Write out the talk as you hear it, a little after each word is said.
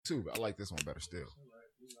too, but I like this one better still.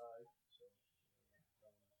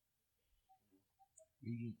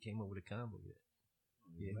 We came up with a combo with it.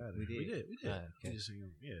 Yeah, we did. Okay.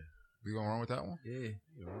 We gonna run with that one? Yeah.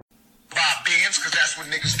 Buy Benz, cause that's what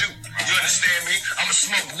niggas do. You understand me? I'ma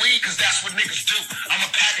smoke weed, cause that's what niggas do. I'ma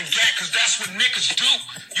pack a gat, cause that's what niggas do.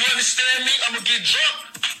 You understand me? I'ma get drunk,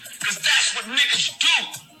 cause that's what niggas do.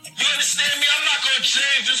 You understand me? I'm not gonna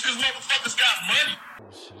change just cause motherfuckers got money.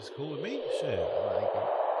 Shit, it's cool with me. Shit, I like it.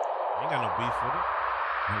 I ain't got no beef with it.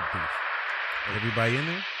 No beef. Everybody in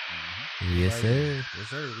there? Mm-hmm. Yes, sir. Yes,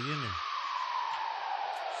 sir. We in there.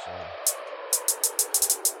 So,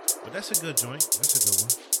 but that's a good joint. That's a good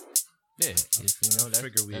one. Yeah, I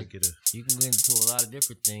figure we'd get a. You can get into a lot of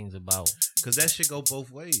different things about. Because that shit go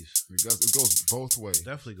both ways. It goes both ways.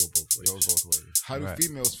 Definitely go both ways. It goes both ways. How do Right.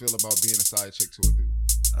 females feel about being a side chick to a dude?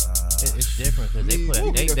 It's different because we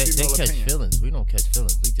they need a catch female opinion. feelings. We don't catch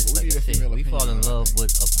feelings. We just We like need I a said, female we fall in opinion, love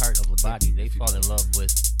with a part of a body. They fall in love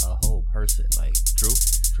with a whole person. Like True.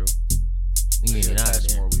 we ain't out of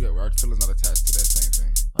there. Our feelings not attached to that same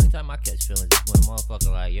thing. Only time I catch feelings is when a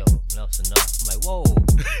motherfucker like, yo, enough's enough. I'm like, whoa.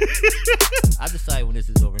 I decide when this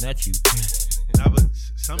is over, not you. Nah, but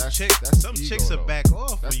some That's chicks ego, will though. back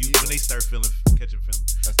off That's when ego. they start catching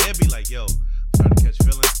feelings. That's They'll be like, yo, I'm starting to catch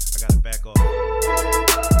feelings. I gotta back off.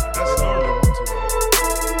 That's They don't really normal. want to,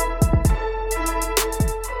 though.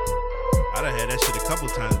 I done had that shit a couple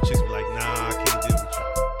times. Chicks be like, nah, I can't deal with you.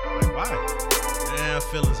 Like, why? Yeah,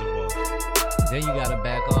 feelings involved. Then you gotta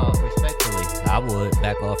back off respectfully. I would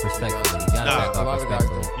back off respectfully. You gotta Nah, back a off lot of guys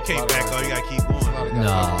respectfully. don't. You can't back off. You gotta keep going. A lot of guys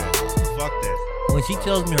Nah. don't do that. Fuck that. When she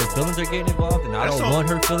tells me her feelings are getting involved and I That's don't on- want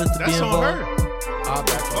her feelings to be That's on involved, her. I'll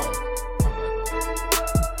back off.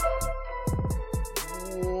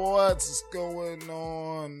 What's going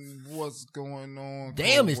on? What's going on?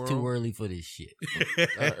 damn, Cold it's too world? early for this shit. Got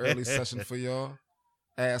an early session for y'all.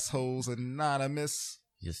 Assholes Anonymous.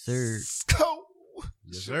 Yes, sir. Go.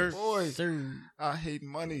 Yes, Your sir. Boy, Sir. I hate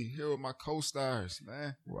money here with my co-stars,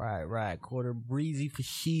 man. Right. Quarter breezy for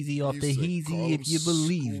sheezy off Used the to call heezy if them you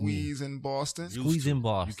believe me. Squeeze in Boston. Used Squeeze to. in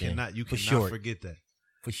Boston. You for cannot short. forget that.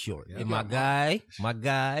 For short. Yeah. And my guy,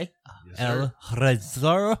 Yes, El sir.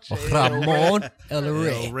 Razor J.L. Ramon El El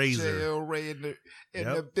Rey. Razor. JL Ray in the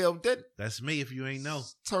Yep. building. That's me if you ain't know.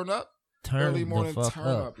 Turn up. Turn Early the morning fuck turn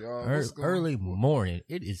up. up, y'all. What's going Early on? morning.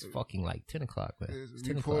 It is fucking like 10 o'clock, man. It's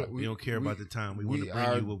 10 o'clock. We don't care about the time. We want to bring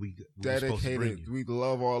are you what we're supposed to bring dedicated. you. We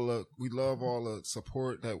love all the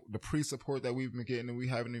support the pre-support that we've been getting, and we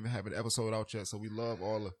haven't even had an episode out yet. So we love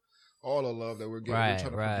all the love that we're getting. We're trying to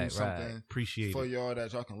produce something Appreciate for it. y'all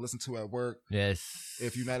that y'all can listen to at work. Yes.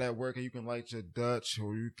 If you're not at work and you can light your Dutch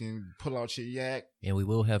or you can pull out your yak. And we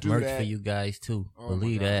will have do merch that. for you guys, too. Oh my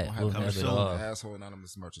Believe God, that. I'm We'll gonna have have it it soon. all. Asshole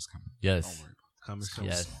Anonymous merch is coming. Yes. Don't worry about it. Coming It's soon. coming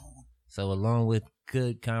Yes. soon. So along with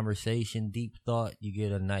good conversation, deep thought, you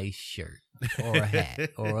get a nice shirt or a hat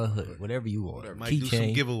or a hood, whatever you want. Whatever. Might do some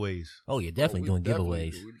Keychain. giveaways. Oh, you're definitely doing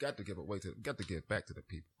giveaways. We got to give away to. We got to give back to the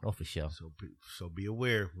people. Oh, for sure. So be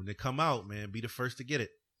aware when they come out, man. Be the first to get it.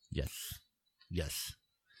 Yes.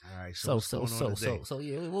 All right. So, what's going on today?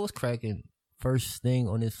 yeah, what was cracking first thing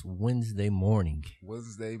on this Wednesday morning?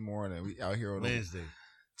 Wednesday morning, we out here on Wednesday.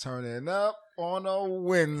 turning up on a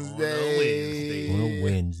Wednesday. On a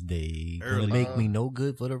Wednesday. Gonna Early. make me no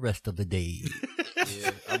good for the rest of the day.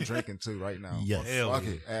 Yeah, I'm drinking too right now. Yes. Hell Fuck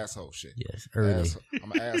yeah. it, asshole shit. Yes, early.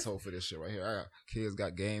 I'm an asshole for this shit right here. I got kids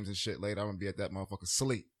got games and shit later. I'm gonna be at that motherfucker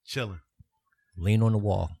sleep. Chilling. Lean on the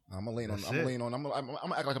wall. I'm gonna lean on. That's I'm gonna it. lean on. I'm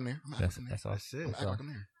gonna act like I'm there. I'm gonna act like I'm there. That's all. That's it. I'm gonna act like I'm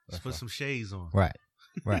there. Let's put some shades on. Right.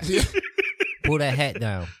 Yeah. Pull that hat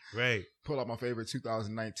down. Right. Pull out my favorite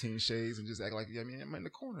 2019 shades and just act like, yeah, I mean, I'm in the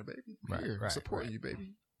corner, baby. I'm Right, here, right, supporting right. you,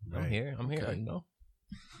 baby. I'm here. Okay. You know.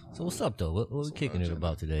 So what's up though? What we So, kicking it gentlemen.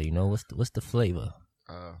 about today? You know, what's the flavor?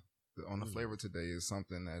 On the flavor today is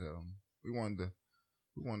something that we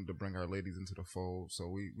wanted to bring our ladies into the fold. So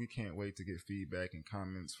we can't wait to get feedback and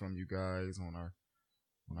comments from you guys on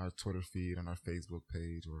our Twitter feed, on our Facebook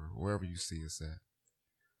page, or wherever you see us at.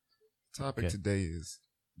 Topic Okay. today is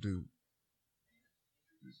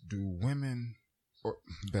do women, or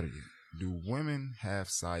better yet, do women have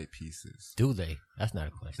side pieces? Do they? That's not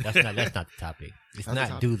a question. That's not the topic. It's That's the not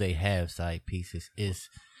topic. do they have side pieces. It's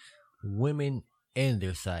women and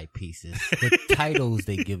their side pieces. The titles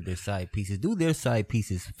they give their side pieces. Do their side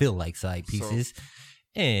pieces feel like side pieces?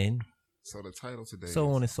 And So the title today so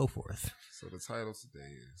is, on and so forth. So the title today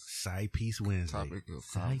is Side Piece Wednesday. topic of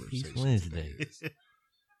Side piece conversation Wednesday. today is,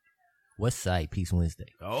 What's side piece Wednesday?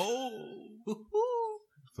 Oh.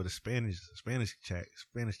 For the Spanish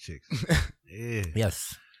chicks. Yeah.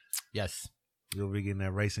 Yes. You over getting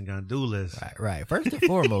that rice and gandules. Right. First and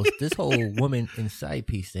foremost, this whole woman and side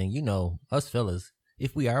piece thing, us fellas,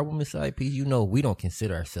 if we are woman side piece, we don't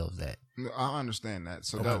consider ourselves that. I understand that.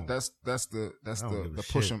 So Oh. that's the give a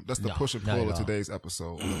push shit. and No, push and not pull at of all. today's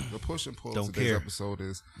episode. The push and pull Don't of today's care. episode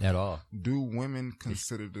is: At all. do women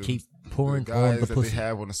consider Keep pouring the on guys the that pussy. they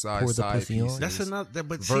have on the side Pour the side pussy on. pieces That's another.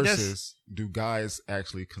 But see, that's versus do guys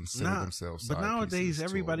actually consider themselves? But side nowadays, pieces to a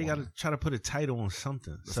everybody got to woman? try to put a title on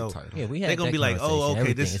something. That's So a title. Yeah, we had they're gonna that be like, "Oh, conversation. okay,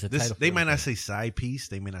 Everything is a this." title They for might not everything. say side piece.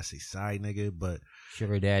 They may not say side nigga, but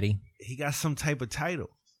Sugar daddy. he got some type of title,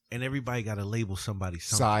 and everybody got to label somebody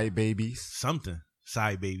something. side babies. Something.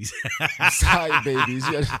 Side babies. Side babies.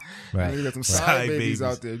 You got, Right. you got some Right. side, Side babies, babies.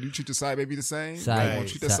 out there. You treat your side baby the same? Side- You don't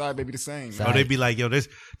treat that Side- side baby the same. Side- Oh, they be like, yo, this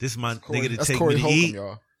my nigga to That's take Corey me to Holcomb, eat.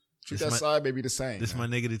 y'all. Treat This that my- side baby the same. This man.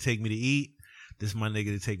 my nigga to take me to eat. This my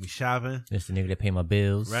nigga to take me shopping. This the nigga that pay my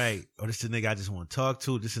bills. Right. Or this the nigga I just want to talk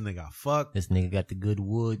to. This the nigga I fuck. This nigga got the good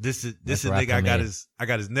wood. This is That's the where I nigga I come got in.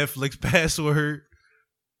 his Netflix password.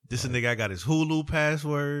 This the nigga I got his Hulu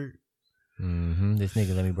password. This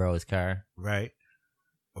nigga let me borrow his car. Right.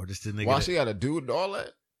 Or this the nigga Why that- she got to do all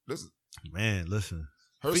that? This man, listen.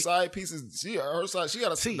 her Fe- side pieces. She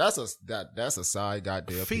got See- a that's a side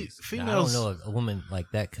goddamn piece. Now, I Females don't know if a woman like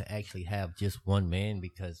that could actually have just one man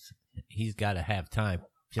because he's got to have time.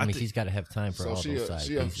 I mean, think- she's got to have time for So all she those side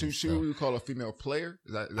pieces. she so. what you call a female player?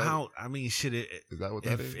 Is that I mean shit is that what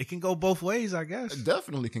that is? it can go both ways, I guess. It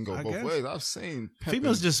definitely can go I both guess. ways. I've seen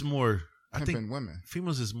Females just more I pimping think women.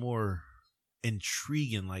 females is more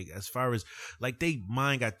intriguing, like as far as like they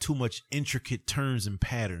mind got too much intricate turns and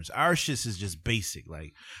patterns. Our shit is just basic.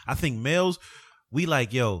 Like I think males, we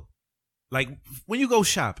like, yo, like when you go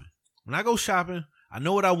shopping. When I go shopping, I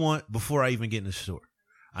know what I want before I even get in the store.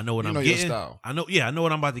 I know what You I'm know your getting. style. I know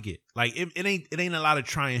what I'm about to get. Like it ain't a lot of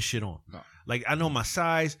trying shit on. No. Like I know my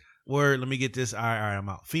size. Word, let me get this. All right, I'm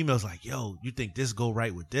out. Females like, yo, you think this go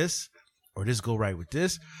right with this? Or this go right with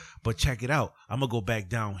this? But check it out. I'm going to go back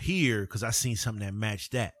down here because I seen something that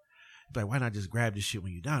matched that. Like, why not just grab this shit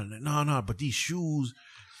when you're down? No, but these shoes,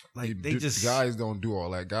 like, they just... guys don't do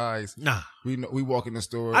all that. Guys, Nah. we walk in the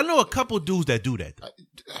store. I know a couple dudes that do that.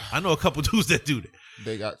 I know a couple dudes that do that.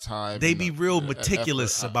 They got time. They and be the- real the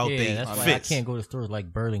meticulous effort. about Yeah, they that's why fits. I can't go to stores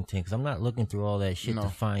like Burlington because I'm not looking through all that shit No. to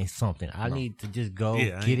find something. I No. need to just go,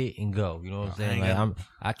 Yeah, I get it, and go. You know what I'm I saying? ain't Like got-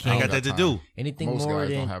 I I ain't can't got that to do. anything Most more guys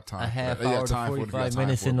don't than have time a for half that. They got hour to time for it, they got 45 time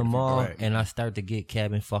minutes for in it, the but you mall, don't. and I start to get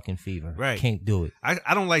cabin fucking fever. Right. Can't do it. I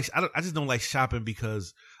just don't like shopping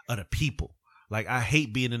because of the people. Like, I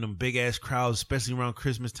hate being in them big ass crowds, especially around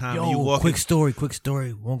Christmas time. and you Yo, walk quick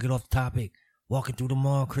story. Won't get off the topic. Walking through the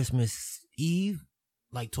mall Christmas Eve,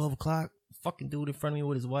 like 12 o'clock. Fucking dude in front of me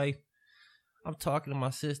with his wife. I'm talking to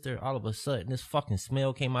my sister. All of a sudden, this fucking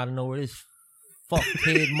smell came out of nowhere. This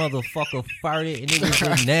fuckhead motherfucker farted, and it was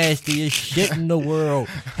the nastiest shit in the world.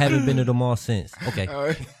 Haven't been to the mall since. Okay. All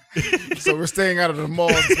right. So we're staying out of the mall.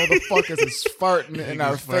 Motherfuckers is farting in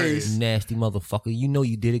our Niggas farting. face. Nasty motherfucker. You know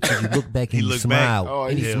you did it because you look back and He you looked back. smiled. Oh,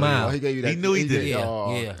 and he yeah, smiled. He gave you that. He knew he did. Yeah,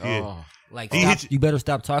 Oh, yeah. oh. Like, He stop, hit you- you better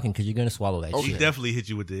stop talking because you're going to swallow that Okay. He shit. definitely hit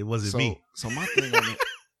you with it. It wasn't me. So my thing on it.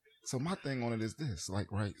 So my thing on it is this.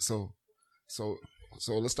 Like, right. So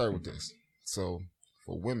let's start with this. So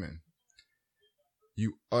for women,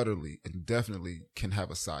 you utterly and definitely can have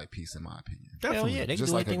a side piece, in my opinion. Hell Definitely. yeah, they can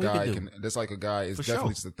Just do like a anything we guy can do. just like a guy, it's For definitely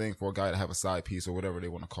sure. just a thing for a guy to have a side piece or whatever they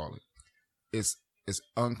want to call it. It's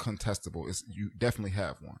uncontestable. You definitely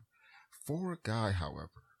have one. For a guy, however,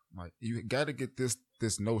 like you got to get this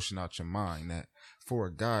notion out your mind that for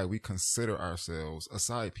a guy we consider ourselves a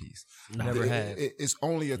side piece. Never have. It's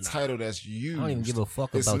only a title that's used. I don't even give a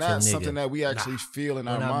fuck It's about your not nigga. something that we actually feel in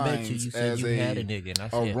When our I met minds you said as you had a nigga, and I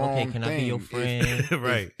said, wrong okay, can I be your thing. friend?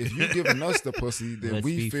 Right. If you giving us the pussy, then Let's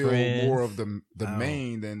we be feel friends. more of the Wow.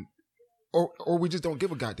 main than, or we just don't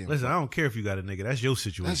give a goddamn. Listen, fuck. I don't care if you got a nigga. That's your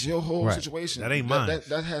situation. That's your whole Right. situation. That ain't mine.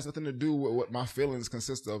 That has nothing to do with what my feelings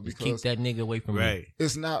consist of Just keep because that nigga away from me. Right.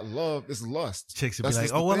 it's not love, it's lust. Chicks would be That's like,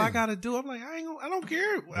 just "Oh, the well, I thing. gotta do." I'm like, I don't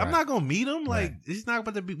care. I'm Right. not gonna meet him. Like, Right. he's not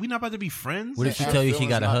about to be. We not about to be friends. What if she Our tell you she feelings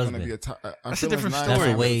got a not gonna husband? be our That's a feelings different nine story. That's a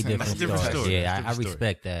times way out of ten different That's a different story. story. Yeah, That's a I different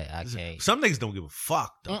respect that. I can't. Some niggas don't give a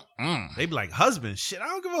fuck though. They be like, "Husband, shit, I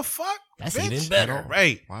don't give a fuck." That's bitch. even better.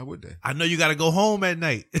 Right. Why would they? I know you got to go home at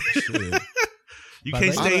night. Shit. You But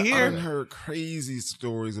can't they- stay I here. done heard crazy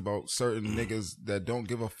stories about certain niggas that don't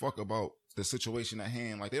give a fuck about the situation at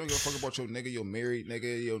hand. Like they don't give a fuck about your nigga, your married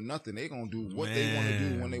nigga, your nothing. They gonna do what they want to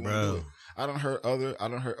do when they want to do it. bro. I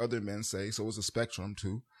done heard other men say, so it's a spectrum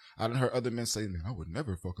too. I done heard other men say, man, I would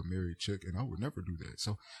never fuck a married chick and I would never do that.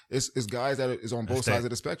 So it's guys that is on both sides of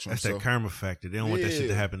the spectrum. That's so, that karma factor. They don't want that shit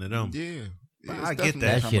to happen to them. Yeah. But It's I get definitely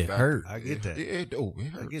that. a That shit karma hurt. factor. I get that. It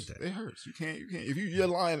hurts. I get that. It hurts. You can't. If you're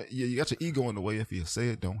lying, you got your ego in the way. If you say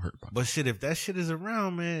it, don't hurt. But shit, if that shit is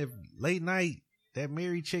around, man, if late night, that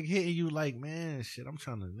married chick hitting you like, man, shit, I'm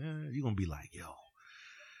trying to, you gonna be like, yo,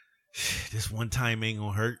 this one time ain't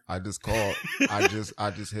gonna hurt. I just called. I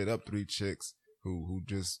just hit up 3 chicks who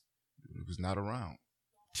just was not around.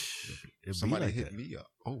 It'd Somebody be like hit that. me up.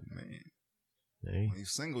 Oh man, Hey, when you're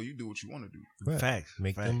single, you do what you want to do. right. Facts.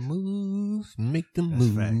 Make facts. them moves. Make them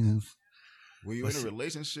That's facts. moves. When you're in a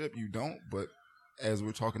relationship, you don't. But as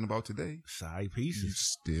we're talking about today, Side you pieces.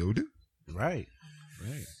 still do. Right.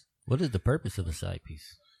 Right. What is the purpose of a side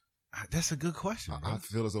piece? That's a good question. I bro.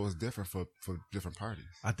 feel as though it's different for different parties.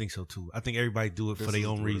 I think so too. I think everybody do it for This their is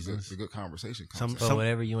own where reasons. The good conversation comes Some- in. So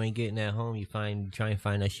whatever you ain't getting at home, you try and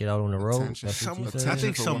find that shit out on the road. Attention. That's what you Some- saying? I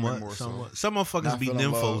think for women somewhat. more so. Somewhat. Some motherfuckers Not be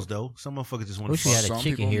feeling nymphos love. though. Some motherfuckers just want to Wish we fuck. had a Some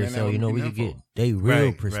chicken people, here, men, so they you know don't we be could get nympho. they real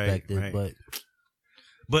Right, perspective. right. But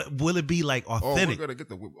But will it be like Oh, we're authentic? gonna get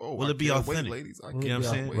the. Oh, Will I it be can't wait, authentic? ladies? I Will it can't be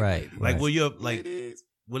wait, authentic? Right, ladies. Like right. will you like? Ladies.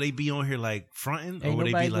 Will they be on here like fronting, or ain't will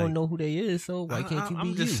they nobody be gonna like? know who they is, so why can't you be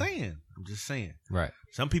I'm just you? saying. I'm just saying. Right.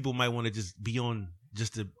 Some people might want to just be on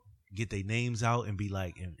just to get their names out and be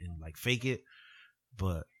like and like fake it.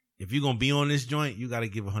 But if you're gonna be on this joint, you got to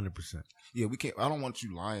give 100%. Yeah, we can't. I don't want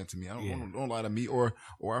you lying to me. I don't, Yeah. don't lie to me or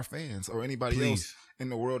our fans or anybody else Please, in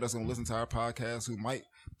the world that's gonna listen to our podcast who might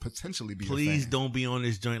potentially be. please a fan. don't be on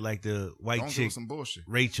this joint like the white Don't give chick us some bullshit.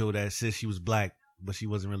 Rachel that said she was black, but she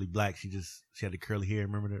wasn't really black. She had the curly hair.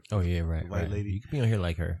 Remember that? Oh yeah, right. White right. lady. You can be on here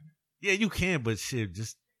like her. Yeah, you can, but shit,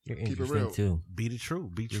 just You're Keep it interesting real. too. be the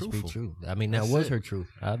truth. Be Just truthful. be true. I mean, that That's was it. her truth.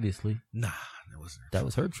 Obviously, Nah, that wasn't. that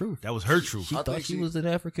was her truth. That was her truth. She I thought think she she- was an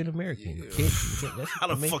African American. Yeah. How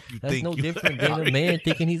the fuck you that's think no you- different than a man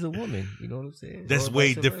thinking he's a woman. You know what I'm saying? That's Or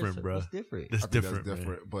way vice different, versa. bro. It's different. That's I think different. That's man.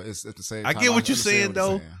 different, but it's at the same I time. get what you're understand saying, what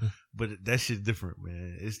though. you're saying. But that shit's different,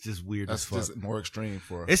 man. It's just weird That's as fuck. just more extreme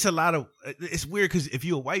for. It's a lot of. It's weird because if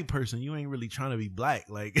you're a white person, you ain't really trying to be black.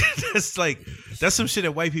 Like that's some shit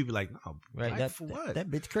that white people like. No, Right? black That, for that what? that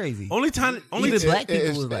bitch crazy. Only time. Only Even t- black people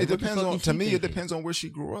was like, it what the depends fuck on. is To she me, it thinking? depends on where she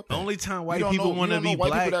grew up. At. only time You white don't people know- want you to don't know be white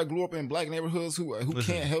black. people that grew up in black neighborhoods who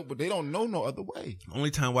Listen. can't help, but they don't know no other way.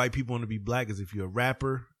 Only time white people want to be black is if you're a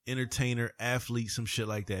rapper, entertainer, athlete, some shit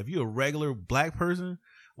like that. If you're a regular black person,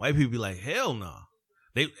 white people be like, hell no.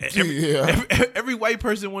 They Yeah. every white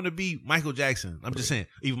person want to be Michael Jackson. I'm just saying,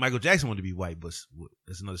 even Michael Jackson want to be white, but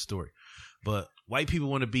that's another story. But white people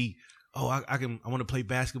want to be, I want to play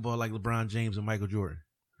basketball like LeBron James and Michael Jordan.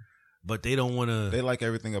 But they don't want to. They like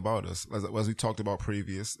everything about us, as we talked about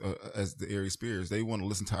previous, as the Aries Spears. They want to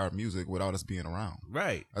listen to our music without us being around.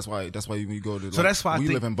 Right. That's why when you go to, So that's why I we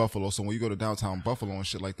think- live in Buffalo. So when you go to downtown Buffalo and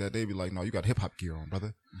shit like that, they be like, "No, you got hip hop gear on,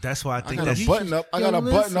 brother. That's why I I think got that's a button up. I got a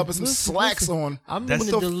button up and some listen, slacks listen. on. I'm That's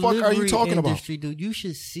in the the fuck are you delivery talking about? industry, dude. You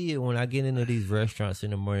should see it when I get into these restaurants in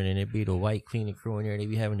the morning and it be the white cleaning crew in there and they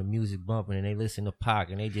be having the music bumping and they listen to Pac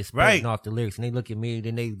and they just spitting Right. off the lyrics and they look at me and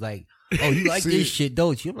then they like, oh, you like See- this shit,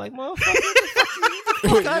 don't you? I'm like, motherfucker,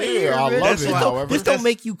 fuck out of Yeah, here, I man. love This it, don't- however. This don't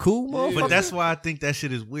make you cool, motherfucker. But that's why I think that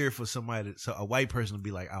shit is weird for somebody, so a white person to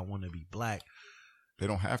be like, I want to be black. They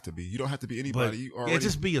don't have to be. You don't have to be But anybody. You already, yeah,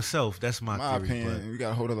 just be yourself. That's my, in my theory. opinion. We got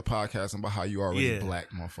a whole other podcast about how you already Yeah.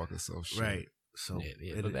 black, mother. So But, shit. right. So Yeah,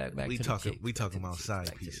 yeah, it- but back we to the talking chicks, we back talking to the about chicks, side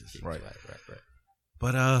back to the pieces. chicks. Right. Right.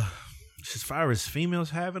 But as far as females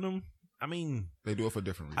having them, I mean, They do it for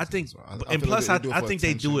different I reasons. think- So and feel plus, they do it I for think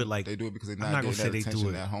they do attention. it like- they do it because they're I'm not not gonna getting say that they do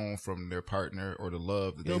attention it- at home from their partner or the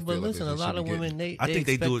love that Yo, they but feel listen, like a they lot should of be women getting. I think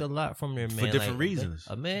they expect do it a lot from their man for different like, reasons.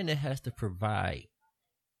 A man that has to provide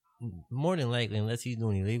more than likely, unless he's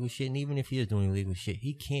doing illegal shit, and even if he is doing illegal shit,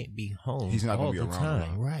 he can't be home. He's not gonna all be the around a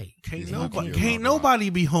time, lot. right? Can't He's not gonna nobody be can't around. nobody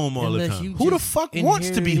be home all the Unless time. you Who the just fuck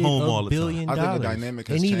wants to be inherited home $1 all the time? billion. I think the dynamic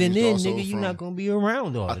has and even changed then, also nigga, you're from- not gonna be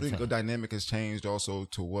around all I the think the time. dynamic has changed also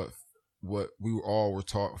to what we all were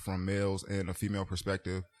taught from males and a female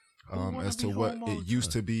perspective, Who wanna as to be what home all it the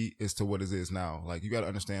used time? to be as to what it is now. Like you got to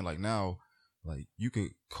understand, like now, like you could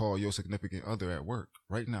call your significant other at work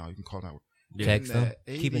right now. You can call them at work. Text them,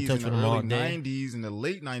 keep in touch with them all early day. 90s and the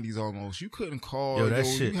late 90s almost. You couldn't call. Yo, that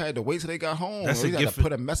shit- You had to wait till they got home. That's or a you had gift to and-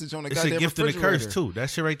 put a message on the It's goddamn a gift and a refrigerator. curse too. That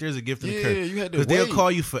shit right there is a gift and a Yeah, curse. you had to Because they'll wait.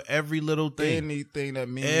 call you for every little thing. Anything that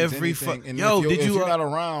means Every anything. fu- And Yo, if you're, did if you, you're not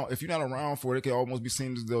around, if you're not around for it, it can almost be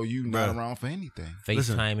seen as though you're not Bruh. around for anything.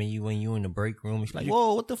 Listen. FaceTiming you when you in the break room. It's like, You-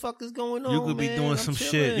 whoa, what the fuck is going on? You could be man? doing I'm some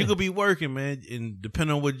shit. chilling. You could be working, man, and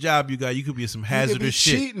depending on what job you got, you could be in some hazardous you could be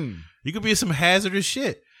shit. cheating. You could be in some hazardous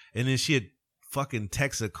shit, and then she'd fucking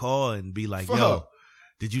text a call and be like, Fuck. "Yo,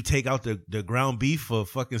 Did you take out the ground beef for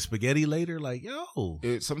fucking spaghetti later? Like, yo.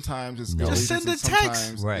 Sometimes it's No. Just send a allegiance, text.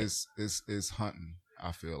 sometimes Right. it's hunting.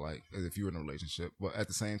 I feel like if you're in a relationship, but at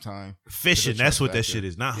the same time, Fishing. there's a That's trust what that factor. shit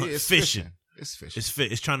is. Not Yeah, it's fishing. It's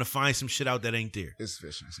fishing. It's trying to find some shit out that ain't there. It's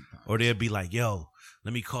fishing sometimes. Or they'll be like, yo,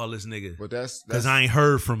 let me call this nigga. But that's Because I ain't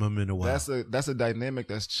heard from him in a while. that's a dynamic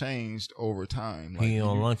that's changed over time. He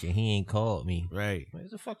on you- lunch and he ain't called me. Right. What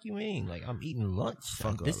the fuck you mean? Like, I'm eating lunch.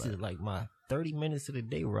 Fuck all This that. is like my 30 minutes of the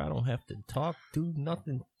day where I don't have to talk, do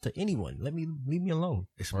nothing to anyone. Leave me alone.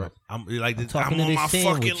 It's Right. I'm like I'm I'm talking on to my this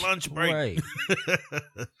sandwich. fucking lunch break. Right.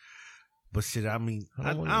 But shit, I mean, I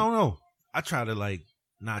I don't don't wanna- know. I try to like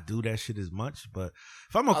not do that shit as much. But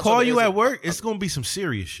if I'm gonna I'll call tell you you, at it's- work, it's gonna be some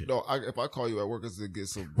serious shit. No, if I call you at work, it's to get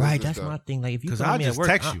some Right, business that's my done. thing. Like, if you 'Cause call I me just at work,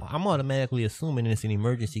 text you. I'm automatically assuming it's an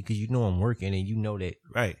emergency because you know I'm working and you know that.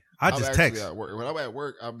 Right. I I'm just actually text. at work. When I'm at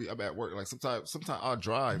work, I'm at work. Like sometimes I'll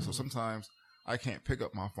drive, so sometimes I can't pick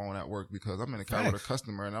up my phone at work because I'm in the car with a Facts.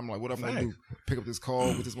 customer, and I'm like, what I'm gonna Facts. do? Pick up this call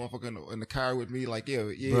with this motherfucker in the car with me? Like, yeah,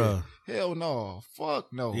 Bruh. hell no,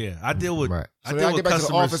 fuck no. Yeah, I deal with. Right. I So deal then I with get back to the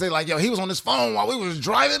customers. office, they like, yo, he was on his phone while we was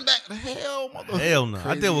driving back. Hell, mother. Hell no. I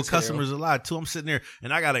Crazy deal with as hell. customers a lot too. I'm sitting there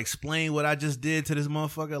and I gotta explain what I just did to this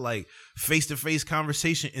motherfucker, like face to face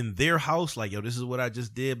conversation in their house. Like, yo, this is what I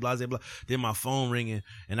just did, blah, blah, blah. Then my phone ringing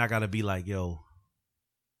and I gotta be like, yo,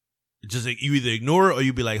 just you either ignore it or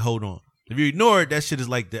you be like, hold on. If you ignore it, that shit is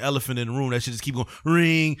like the elephant in the room. That shit just keep going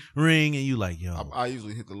ring, ring, and you like, yo, I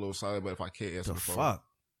usually hit the little silent, but if I can't answer the the phone, fuck?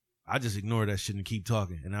 I just ignore that shit and keep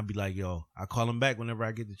talking. And I'd be like, yo, I call him back whenever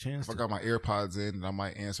I get the chance. if I To. got my AirPods in, then I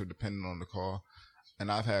might answer depending on the call. And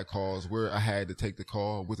I've had calls where I had to take the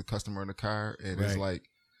call with the customer in the car, and it's Right. like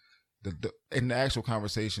in the actual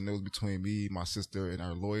conversation, it was between me, my sister, and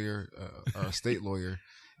our lawyer, our state lawyer,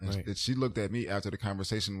 and Right. she looked at me after the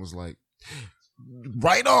conversation was like,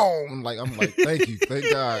 "Right on!" Like I'm like, "Thank you, thank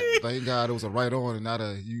God it was a right on and not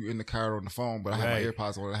a you in the car on the phone." But I had Right. my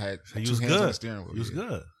AirPods on. I had So you two was hands on the good. steering wheel. You was yeah.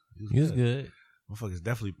 good. You was good. Motherfuckers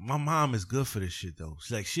definitely. My mom is good for this shit though.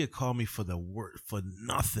 She's like she'll call me for the work for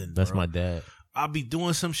nothing. That's bro. my dad. I'll be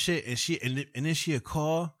doing some shit and then she'll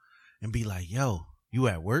call and be like, "Yo, you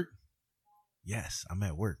at work?" Yes, I'm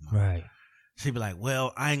at work, Mom. Right. She'd be like,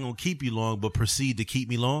 "Well, I ain't gonna keep you long, but proceed to keep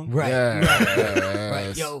me long." Right. Yeah, Right. yes.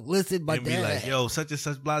 Right. Yo, listen, my And be dad. like, "Yo, such and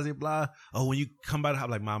such, blah blah blah." Oh, when you come by the house,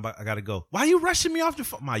 like, "Mom, I gotta go." Why you rushing me off the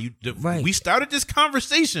phone? Mom, Right. we started this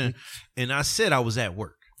conversation, and I said I was at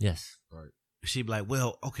work. Yes. She'd be like,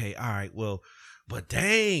 "Well, okay, all right, well, but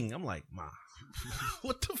dang," I'm like, "Ma,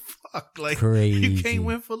 what the fuck? Like, Crazy. you can't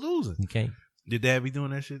win for losing." You can't. Your dad be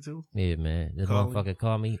doing that shit too? Yeah, man. This Call motherfucker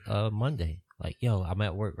called me Monday. Like, yo, I'm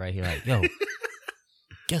at work right here. Like, yo,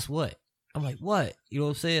 guess what? I'm like, what? You know what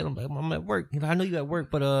I'm saying? I'm like, I'm at work. You know, I know you at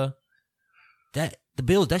work, but the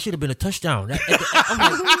Bills, that should have been a touchdown.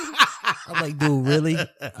 I'm like, dude, really?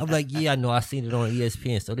 I'm like, yeah, I know. I seen it on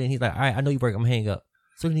ESPN. So then he's like, all right, I know you work. I'm hang up.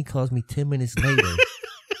 So then he calls me 10 minutes later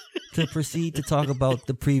to proceed to talk about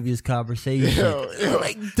the previous conversation. Yo, I'm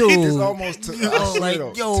like, It's dude. almost to, I Yo, swear like,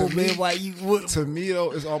 though, yo, to man, me, why you what? to me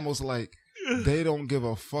though, it's almost like they don't give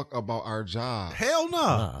a fuck about our job. Hell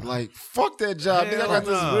no. Like, fuck that job. Nigga, I got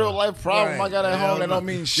this Hell no. real life problem I got at Hell home that no. don't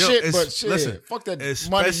mean Yo, shit, it's- but shit. listen, Fuck that money.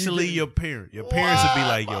 Especially you your parent. Your parents would be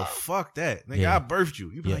like, "Yo, Wow. fuck that. Nigga, Yeah. I birthed you."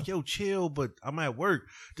 You'd be Yeah. like, "Yo, chill, but I'm at work.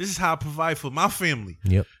 This is how I provide for my family."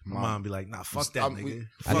 Yep. My mom be like, "Nah, fuck that, nigga."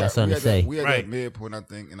 I got something to say. We had Right. that midpoint, I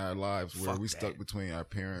think, in our lives where Fuck we that. stuck between our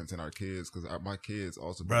parents and our kids because my kids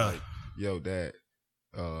also be Bruh. like, "Yo, Dad,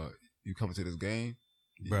 you coming to this game?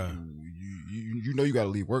 Bruh. You know you got to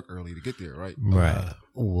leave work early to get there, right?" Right.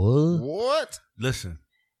 What? What? Listen,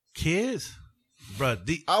 kids, bro.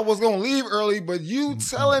 I was gonna leave early, but you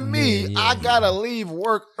telling me Yeah, I yeah. gotta leave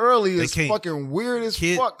work early They is can't- fucking weird as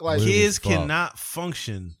Kid- fuck. Like, Weird as kids fuck. cannot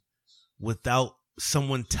function without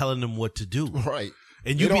someone telling them what to do. right?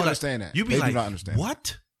 And They you don't be like, understand that. You be They do like, not understand that.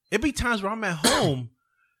 what? It be times where I'm at home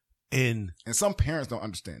and And some parents don't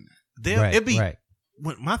understand that. they'll Right, it be right.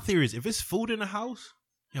 when my theory is if it's food in the house,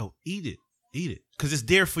 yo, eat it, because it's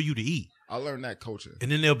there for you to eat. I learned that culture.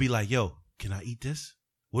 And then they'll be like, yo, can I eat this?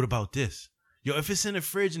 What about this? Yo, if it's in the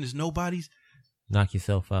fridge and there's nobody's, Knock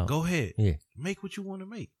yourself out. go ahead, Yeah. make what you want to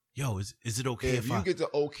make. Yo, is it okay If if you I get the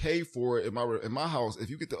okay for it in my house, if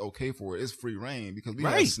you get the okay for it, it's free reign because we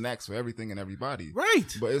Right. have snacks for everything and everybody.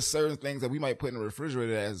 right? But it's certain things that we might put in the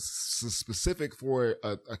refrigerator as specific for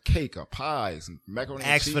a cake, a pie, some macaroni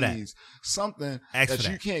Ask and for that. cheese, something Ask that for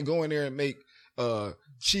you that. can't go in there and make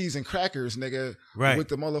cheese and crackers, nigga, Right. with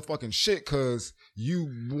the motherfucking shit because you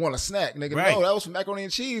want a snack, nigga. Right. No, that was from macaroni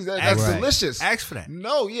and cheese. That's Right. delicious. Ask for that.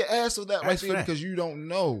 No, yeah, ask for that right Ask for there that. because you don't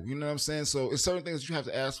know. You know what I'm saying? So it's certain things that you have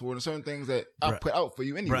to ask for and certain things that I Bruh. put out for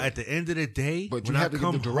you anyway. Bro, at the end of the day, But you when I have to give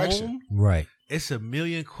come the direction. home, Right. it's a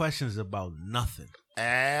million questions about nothing.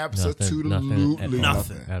 Absolutely Nothing.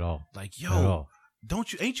 Nothing. At all. Like, At yo, all.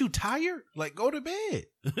 ain't you tired? Like, go to bed.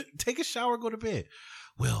 Take a shower, go to bed.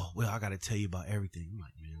 Well, I gotta tell you about everything. I'm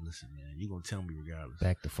like, man, listen, man, you gonna tell me regardless.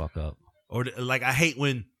 Back the fuck up. Or like, I hate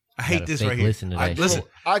Gotta this fake right here. listen to that Listen, shit.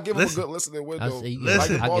 I give him a listen. good listening I window. say you Listen. I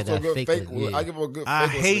give him I get also a that good fake fake. yeah. I give him a good. I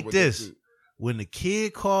fake listening hate window, this. too. When the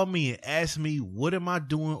kid called me and asked me, what am I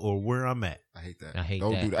doing or where I'm at? I hate that. I hate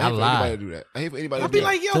Don't that. do that. I I hate for lie. anybody to do that. I hate for anybody I'll to be do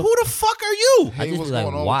like, yo, So- who the fuck are you? that. I Hey, just what's be like,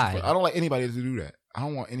 going on? why? I don't like anybody to do that. I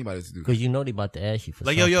don't want anybody to do that. Because you know they about to ask you for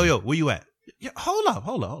Like, something. yo, where you at? Yeah, hold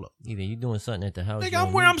up. Either you doing something at the house. Nigga, you I'm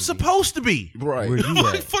don't where need I'm to be. supposed to be. Right. Where you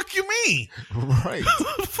What the at? fuck you mean? Right.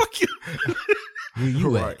 Fuck you. Where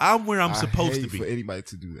you Right. at? I'm where I'm I supposed hate to be. for anybody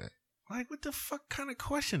to do that. Like, what the fuck kind of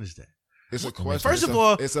question is that? It's a What the- question. First It's of a-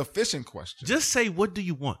 all, it's a fishing question. Just say, what do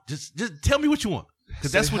you want? Just tell me what you want.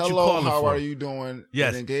 Because that's Say, what you hello, calling how for. are you doing? Yes.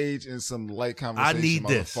 And engage in some light conversation. need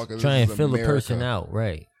this. motherfucker. Try This and is fill a America. person out.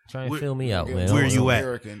 Right. Try and Where- fill me out, Yeah, man. Where it's you at?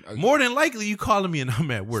 American. More than likely, you calling me and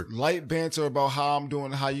I'm at work. Light banter about how I'm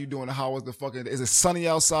doing, how you doing, how was the fucking? Is it sunny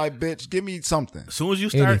outside, bitch? Give me something. As soon as you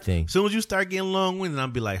Anything. start getting long winded, I'll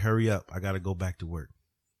be like, hurry up. I gotta go back to work.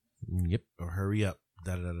 Yep. Or hurry up.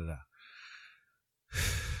 Da da da da da.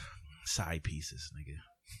 Side pieces,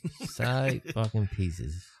 nigga. Side fucking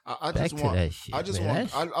pieces. I Back just to want. that shit, I just man.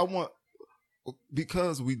 want. I want.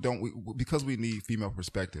 Because we need female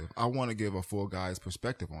perspective. I want to give a full guy's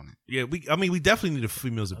perspective on it. Yeah, we definitely need a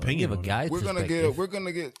female's opinion. Give a on it. guy's We're perspective.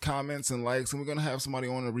 gonna get comments and likes, and we're gonna have somebody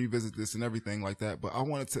on to revisit this and everything like that. But I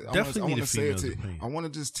wanted to Definitely I need want a to say it female's to. opinion. I want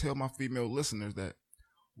to just tell my female listeners that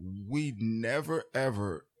we never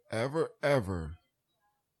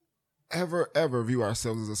ever view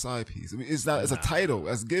ourselves as a side piece. I mean, it's not. It's a title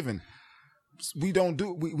that's given. We don't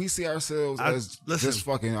do. We see ourselves as listen. just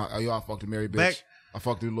fucking. Yo, I fucked a married bitch. Back- I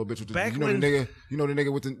fucked a little bitch with the. back You know when- the nigga. You know the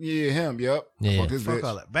nigga with the. Yeah, him. Yep. I Yeah. fucked this Fuck bitch.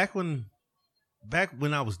 all that. Back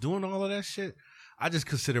when I was doing all of that shit, I just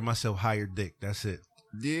consider myself higher dick. That's it.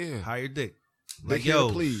 Yeah. Higher dick. Like, Like, yo,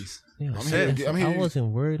 please. Yeah, I'm see, here. that's- I'm here. I wasn't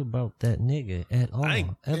worried about that nigga at all. I ain't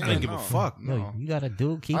Ever. give a fuck. Yo, No. you gotta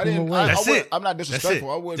keep I him didn't. away. I That's wouldn't- it. I'm not That's disrespectful.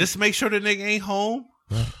 it. I wouldn't. Just make sure the nigga ain't home.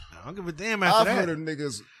 Right. I don't give a damn after I've that. heard of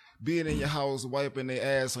niggas being in your house wiping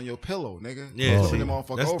their ass on your pillow, nigga. Yeah, Flipping see, them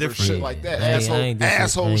motherfucker that's over, different. shit like that. I ain't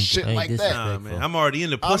Asshole shit I ain't like that. Nah, disrespectful. man. I'm already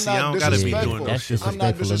in the I'm pussy. not I don't gotta be disrespectful. doing no That's shit. I'm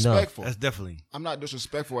not disrespectful enough. disrespectful. That's definitely. I'm not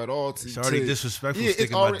disrespectful at all. It's already disrespectful it's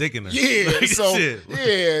sticking my dick in there. Yeah, Like, so shit.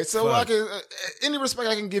 yeah, so Fuck. I can any respect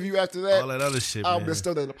I can give you after that, All that other shit, I'll man.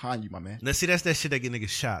 bestow that upon you, my man. Now, see, that's that shit that get niggas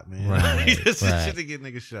shot, man. Right, That's the right. shit that get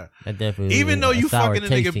niggas shot. That definitely Even though a you sour fucking a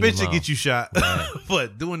taste nigga in your bitch and mouth. get you shot,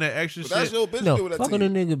 but doing that extra But that's shit, your business. No, do that fucking to a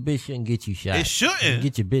you. nigga bitch shouldn't get you shot. it shouldn't.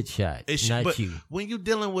 Get your bitch shot, It should, not but you. when you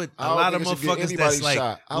dealing with I a don't lot of think it should get motherfuckers anybody that's like,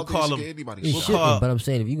 shot. I we'll don't think it call should them. get anybody It we'll shot. shouldn't, call- but I'm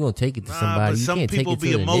saying if you're gonna take it to Nah, somebody, but you some can't take people it to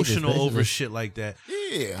be the niggas, emotional especially- over shit like that.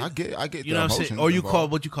 Yeah, I get. You know the what I'm saying? emotions Or you involved. call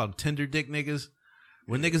what you call them tender dick niggas.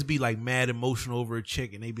 When niggas be like mad emotional over a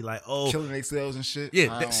chick and they be like, oh, killing themselves and shit. Yeah, I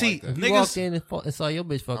that- don't see, like that. If you Niggas- walked in and saw your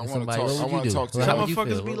bitch fucking I wanna somebody, talk- what I would wanna you do? talk to Well, some how would you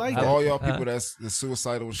motherfuckers feel? be like For that. all y'all people that's the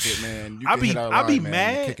suicidal shit, man. You I can be- hit our I be line, man,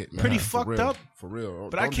 mad, and kick it, man. pretty For fucked real. up. For real.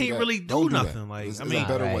 But I Don't do can't that. really Don't do that. nothing. Like, There's I a mean,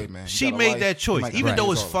 better right. way, man. You She got a made life, that choice. you might Even get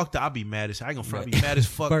though it's results. fucked up, I'll be mad as I ain't gonna front. I'll be mad as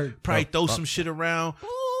fuck. Bird, Probably fuck, throw fuck. some shit around.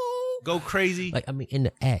 Go crazy. Like, I mean, in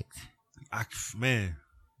the act. Man,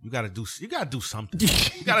 you gotta do something.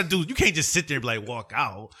 You can't just sit there and be like walk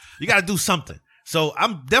out. You gotta do something. So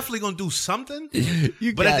I'm definitely gonna do something.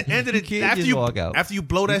 But at the end of the day, after you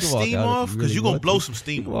blow that steam off, because you're gonna blow some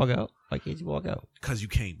steam walk off. out. Why can't you walk out? Because you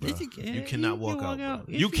can't, bro. Yes, you can. You cannot You walk can out. walk bro. out.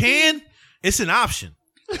 Yes, You you can. It's an option.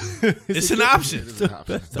 It's an option. It's an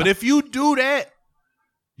option. But if you do that,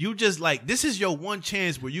 you just like, this is your one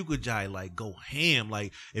chance where you could just like go ham.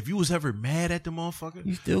 Like if you was ever mad at the motherfucker,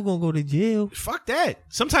 You still gonna go to jail. fuck that.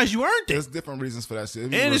 Sometimes you earned it. There's different reasons for that shit.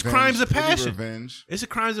 It'd be And it's revenge. crimes of It'd be passion. Revenge. It's a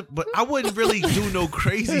crime, but I wouldn't really do no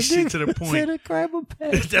crazy shit to the Said point. a crime of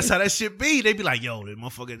passion. That's how that shit be. They be like, yo, that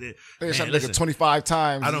motherfucker did. They Man, shot a listen, nigga 25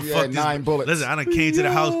 times. I don't He fuck had this. 9 bullets. Listen, I done came to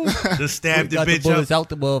the house, done stabbed the Got the bitch bullets up. out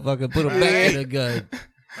the motherfucker, put them back in the gun.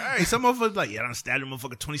 All right, some motherfuckers like, yeah, I done stabbed the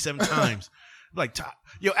motherfucker 27 times. Like,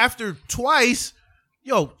 yo, after twice,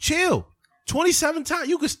 yo, chill. 27 times.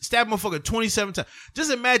 You could stab a motherfucker 27 times. Just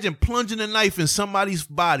imagine plunging a knife in somebody's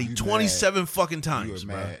body You 27 fucking You times, was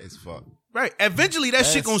bro. mad as fuck. Right. Eventually, that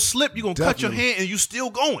shit That's gonna slip. You gonna cut your definitely- hand, and you still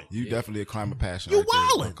going. You definitely a crime of passion. You right there,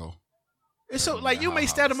 wildin'. Bucko. And so, Yeah, like, you how- may how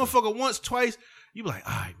stab a to say. motherfucker once, twice. You be like,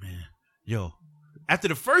 all right, man. Yo. After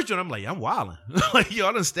the first joint, I'm like, I'm wilding. Like, yo,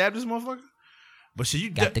 I done stabbed this motherfucker. But shit, you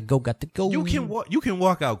Got to go. You can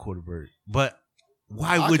walk out, Quarterbird. But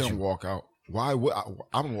why I would can you? walk out. Why would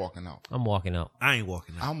I'm walking out? I'm walking out. I ain't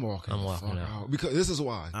walking out. I'm walking. I'm the walking fuck out. because this is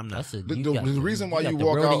why. I'm not. That's a, The- you the- got the reason why got you the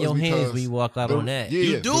walk world out in your is hands because when you walk out the- on that. Yeah,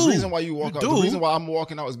 You yeah. do. The reason why you walk You out. do. The reason why I'm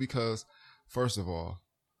walking out is because, first of all,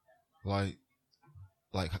 like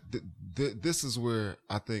this is where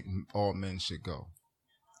I think all men should go.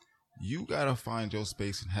 You gotta find your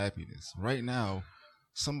space and happiness. Right now,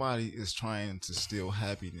 somebody is trying to steal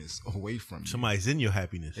happiness away from you. Somebody's in your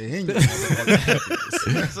happiness. They ain't your motherfucking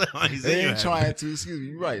happiness. Somebody's They in your ain't happiness. trying to. Excuse me.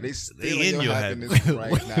 You're right. They stealing in your your happiness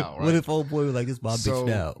right now. Right? What if old boy was like, this my So bitch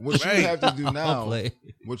now? what Right. you have to do I'll now, play.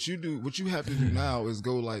 what you have to do now is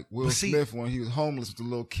go like Will But see- Smith when he was homeless with the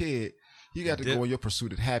little kid. You got to Did- go in your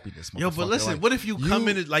pursuit of happiness. Yo, but motherfucker. listen, Like, what if you come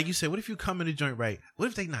in it like you said? What if you come in the joint right? What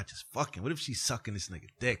if they not just fucking? What if she's sucking this nigga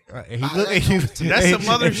dick? Right, and he Ah, look, that and he- comes to- That's some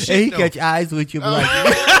other and shit, he though. catch eyes with you, be like,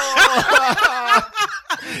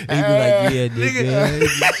 and he be like, yeah, nigga.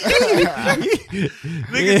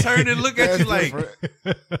 Nigga turn and look at That's you like,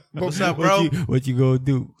 different. what's up, bro? What you gonna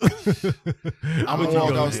do? I'm gonna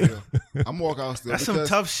walk out still. I'm gonna walk out still. That's some because-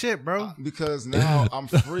 tough shit, bro. Because now I'm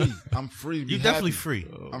free. I'm free to be You happy. definitely free.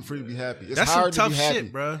 I'm free to be happy. It's That's some hard tough to be happy,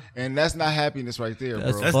 shit, bro. And that's not happiness right there,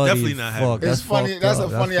 That's, bro. That's funny definitely as not fuck. happening. It's funny. fucked That's up.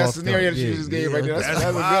 a funny ass fucked scenario up. that you just gave right there. That's That's a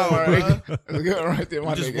good wild, one, right? bro. That's a good one right there, my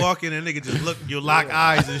You just nigga. walk in and nigga just look, you lock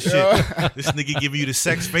eyes and shit. This nigga giving you the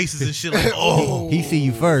sex faces and shit like, oh. He see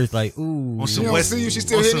you first, like, ooh. On some She don't West- see you. She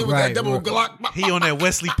still on hit some- you with right, that double right. Glock. He on that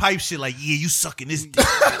Wesley Pipe shit like, yeah, you sucking this dick,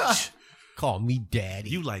 bitch. Call me daddy.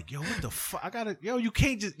 You like, yo, what the fuck? I gotta, yo, you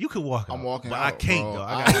can't just, you can walk out. I'm walking but out, I can't, bro. though.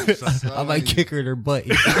 I gotta, I might kick her in her butt.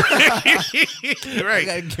 I right.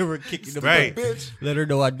 gotta give her a kick in the Right. butt. Bitch. Let her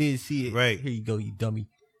know I did see it. Right. Here you go, you dummy.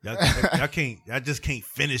 I just can't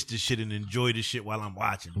finish this shit and enjoy this shit while I'm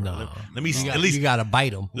watching. Bro. No. Let me You at got, least you gotta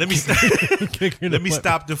bite him. let me Kick her in let the me butt.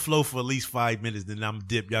 stop the flow for at least 5 minutes. Then I'm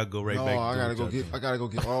dip. Y'all go right No, back. I to gotta what go y'all get. doing. I gotta go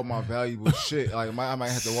get all my valuable shit. Like I might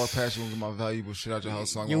have to walk past you and get my valuable shit out your house.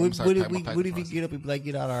 So I'm Yeah, gonna what, start what if packing we my what if packing you get up and be like,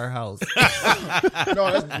 get out of our house?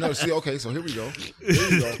 No, see, okay, so here we go. Here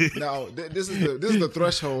we go. Now, this is the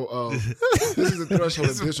threshold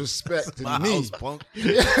of disrespect to My me. house, punk.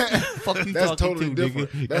 Fuck you That's talking totally to, different.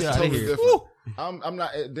 nigga. That's Get outta totally here. different. I'm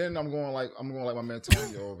not. Then I'm going like my man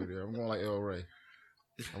Tonyo over there. I'm going like El Ray.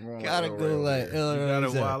 I'm going Gotta like go like, You gotta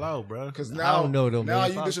uh, wild out, bro. because I now don't know though, now man.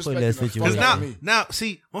 you If I was disrespecting put in that the fuck Because situation- out now, of me. now,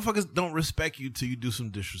 see, motherfuckers don't respect you till you do some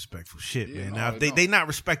disrespectful shit, Yeah, man. no, Now, they if they don't. they not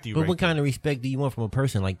respecting you, But right what kind of respect do you want from a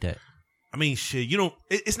person like that? I mean, shit, you don't.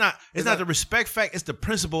 It's not the respect fact. It's the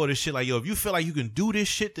principle of this shit. Like, yo, if you feel like you can do this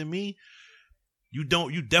shit to me, you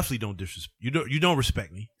don't. You definitely don't disrespect. You don't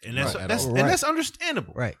respect me, and that's Right, at that's all. and that's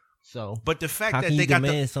understandable. Right. So But the fact how that can they you got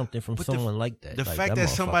demand the something from but the- someone like that? the Like, fact that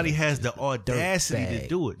somebody motherfucker has the is a audacity to dirtbag.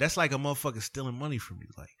 do it, that's like a motherfucker stealing money from you.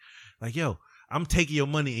 Like, yo, I'm taking your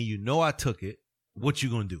money and you know I took it. What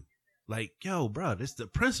you gonna do? Like, yo, bro, that's the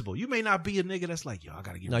principle. You may not be a nigga that's like, yo, I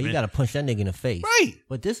gotta get No, you rent. gotta punch that nigga in the face. Right.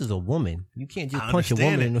 But this is a woman. You can't just I punch a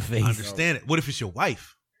understand woman it. in the face. I understand it. What if it's your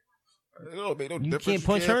wife? It'll make no You difference. can't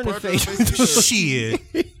punch her in the punch face. either.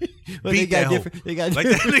 Shit. But Beat they got that hoe. different. They got Like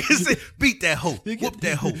that nigga said, beat that hoe. They got- Whoop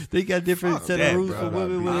that hoe. They got different Fuck set that, of rules bro. for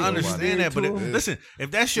women. I I when understand they that, but married to them. listen,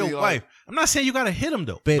 if that's your See, like- wife, I'm not saying you gotta hit him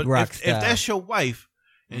though. But Bedrock if style. that's your wife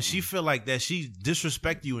and she feel like that she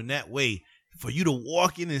disrespect you in that way, for you to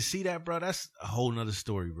walk in and see that, bro, that's a whole nother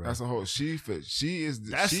story, bro. That's a whole. She is.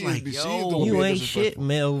 That's she like, is, yo, she is the one You being ain't shit, disrespectful.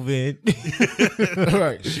 Melvin.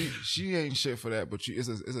 Right. She ain't shit for that. But it's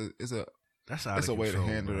a That's out That's of a way to control,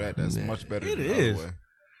 handle bro. that. That's Man. much better. It than the other is. way.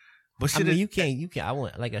 But I shit, mean, is- you can't. I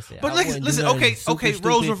want, like I said. But I listen, wouldn't do listen, nothing okay, super okay, stupid.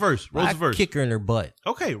 roles reverse, roles I'd reverse. kick her in her butt.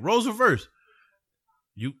 Okay, roles reverse.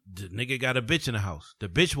 The nigga got a bitch in the house. The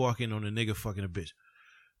bitch walk in on the nigga fucking a bitch.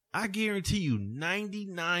 I guarantee you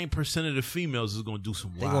 99% of the females is gonna do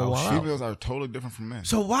some They gonna wild wild shit. out. Females are totally different from men.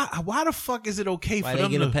 So why the fuck is it okay Why for they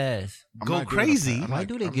them get to a pass? I'm go not giving a crazy? pass. I'm Why not-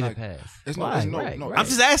 do they I'm get a not- pass? it's no- Why? it's no- right, no, right. I'm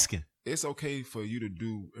just asking. It's okay for you to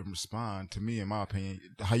do and respond to me, in my opinion,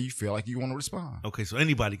 how you feel like you want to respond. Okay, so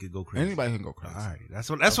anybody could go crazy. Anybody can go crazy. All right, that's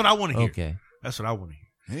what I want to hear. Okay. That's what I want to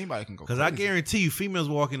hear. Anybody can go Because crazy. I guarantee you, females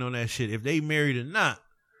walking on that shit, if they married or not,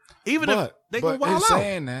 Even if they go but wild in out.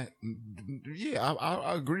 saying that, yeah,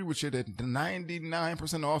 I agree with you that the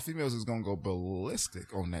 99% of all females is gonna go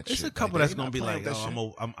ballistic on that shit. It's a couple Like, that's they gonna not be playing like, with that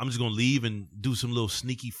oh, shit. I'm just gonna leave and do some little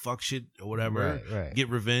sneaky fuck shit or whatever, Right. get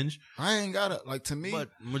revenge. I ain't gotta, like, to me. But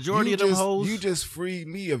majority you of them just, hoes, you just freed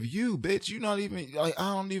me of you, bitch. You not even like.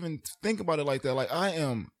 I don't even think about it like that. Like I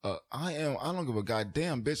don't give a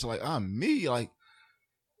goddamn, bitch. Like I'm me. Like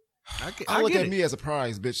I look get at it. me as a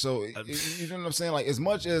prize, bitch. So you know what I'm saying? Like as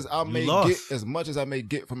much as I may lost.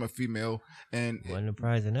 get from a female, and Wasn't a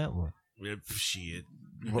prize in that one. Yeah, shit,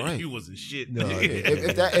 Right. You wasn't shit. No.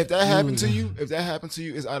 if that happened to you,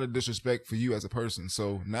 it's out of disrespect for you as a person.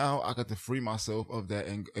 So now I got to free myself of that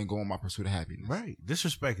and go on my pursuit of happiness. Right.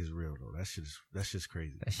 Disrespect is real though. That's just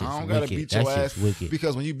crazy. That shit's I don't gotta wicked. beat That your shit's ass wicked.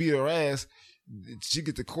 because when you beat her ass, she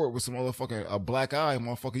get to court with some motherfucking a black eye,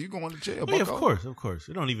 motherfucker. You going to jail? Oh, yeah, bucko. of course.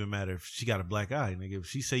 It don't even matter if she got a black eye, nigga. If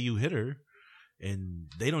she say you hit her, and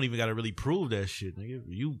they don't even got to really prove that shit, nigga.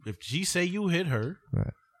 If she say you hit her,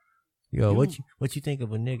 Right. Yo, what you think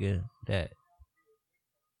of a nigga that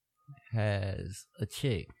has a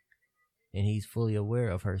chick and he's fully aware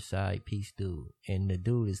of her side piece dude, and the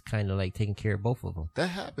dude is kind of like taking care of both of them? That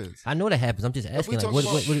happens. I know that happens. I'm just asking, like, talk what,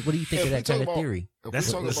 about- what do you think if of we that kind talk of about- theory? If we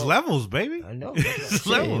that's talk it's about- levels, baby. I know. It's Shit,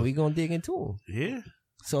 level. we gonna dig into them. Yeah.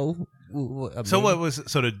 So,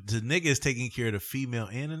 the nigga is taking care of the female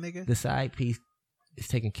and the nigga? the side piece is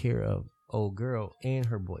taking care of old girl and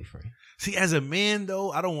her boyfriend. See, as a man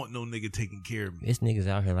though, I don't want no nigga taking care of me. This niggas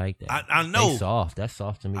out here like that. I know. They soft. That's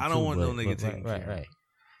soft to me. I don't too, want no nigga but taking right, care of right, me. right.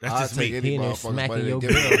 That's I'll just take me. any He in there motherfuckers, smacking but they your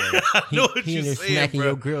give it away. I know what He in you're there saying, smacking bro.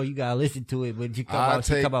 your girl. You gotta listen to it, but you come I out.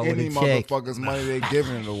 She take come out with any a check. motherfuckers' money they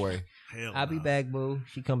giving it away. Hell I'll be no. back, boo.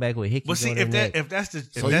 She come back with hickeys But see, on her neck. if that's the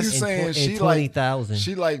if So you that's saying she like 20,000.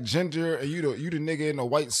 she like ginger and you the nigga in the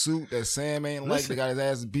white suit that Sam ain't like Listen. that got his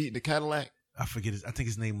ass beat in the Cadillac? I think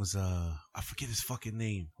his name was I forget his fucking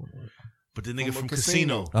name. But the nigga From from a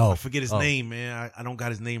Casino. casino. I forget his name, man. I don't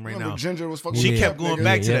got his name right Remember now. Ginger was fucking. She with kept that going nigga?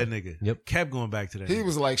 back to Yeah. that nigga. Yep. Kept going back to that He nigga.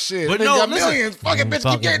 was like, shit. But But no, got listen. millions. Fucking bitch,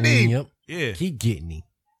 keep getting these. Yep. Yeah. Keep getting me.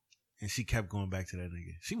 And she kept going back to that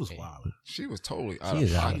nigga. She was wild. She was totally out She of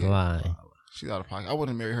is out of pocket. line. She's out of pocket. I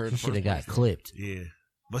wouldn't marry her. In She the should have first got place. clipped. Yeah.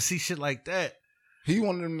 But see, shit like that. He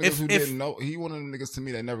one of them niggas who If- didn't know. He one of them niggas to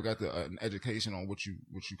me that never got an education on what you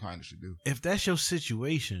kind of should do. If that's your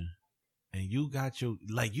situation and you got your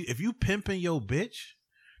if you pimping your bitch,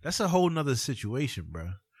 that's a whole nother situation,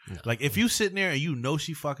 bro. No. Like if you sitting there and you know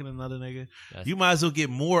she fucking another nigga, That's- you might as well get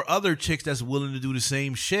more other chicks that's willing to do the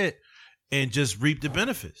same shit and just reap the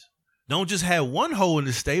benefits. Don't just have one hoe in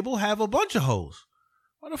the stable, have a bunch of hoes.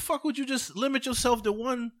 Why the fuck would you just limit yourself to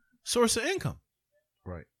one source of income?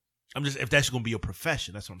 Right. If that's gonna be your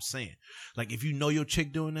profession, that's what I'm saying. Like if you know your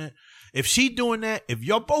chick doing that, if she doing that, if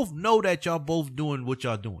y'all both know that y'all both doing what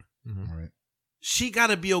y'all doing, Right. she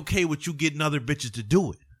gotta be okay with you getting other bitches to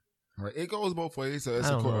do it. Right. It goes both ways. So it's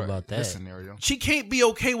I don't know about this that. scenario. She can't be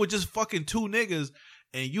okay with just fucking two niggas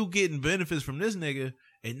and you getting benefits from this nigga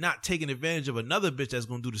and not taking advantage of another bitch that's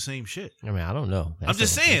gonna do the same shit. I mean, I don't know. I'm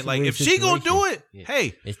just saying, like, if she gonna do it,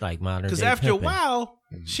 hey, it's like modern. because day after a pimping. while,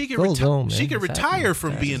 she can Goes on, man. she can It's retire happening.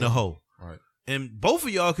 from It's being a happening. hoe, Right. and both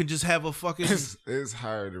of y'all can just have a fucking. It's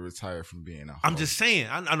hard to retire from being a hoe. I'm just saying,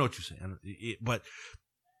 I know what you're saying, but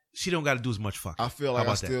she don't got to do as much fucking. I feel How like I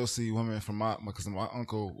about that? still see women from because my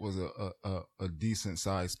uncle was a decent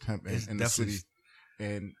sized pimp It's in the definitely- city,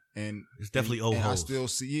 and It's definitely old and I hoes. still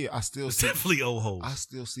see I still It's see definitely old hoes. I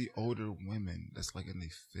still see older women that's like in their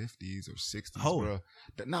 50s or 60s, Hoeing.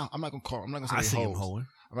 bro. Nah, I'm not gonna say I they see him hoes. hoeing.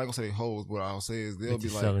 I'm not gonna say hoes. What I'll say is they'll Bitches be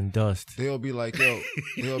like selling dust. yo,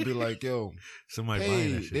 Somebody buying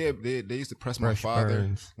hey, that shit. they used to press my Fresh father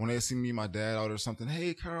burns. when they see me, my dad out or something.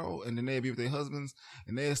 Hey, Carl, and then they'd be with their husbands,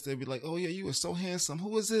 and they'd still be like, "Oh yeah, you are so handsome.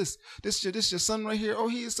 Who is this? This your son right here. Oh,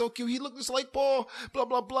 he is so cute. He look just like Paul. Blah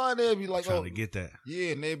blah blah." And they'd be like, Trying "Oh to get that.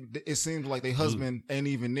 yeah," and it seems like their husband ain't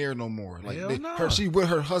even there no more. Like Hell no. she with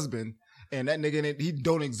her husband, and that nigga he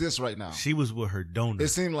don't exist right now. She was with her donor. It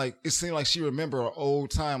seemed like she remember an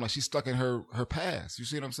old time, like she's stuck in her past. You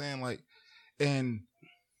see what I'm saying? Like, and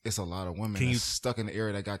it's a lot of women Can you- that's stuck in the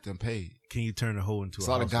era that got them paid. Can you turn a hoe into It's a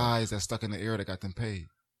a lot of housewife? guys that's stuck in the era that got them paid.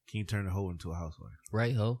 Can you turn a hoe into a housewife?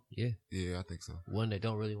 Right, ho? Yeah. Yeah, I think so. One that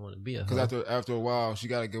don't really want to be a Because hoe. after a while, she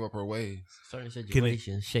got to give up her ways. Certain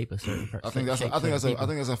situations shape a certain person. I think that's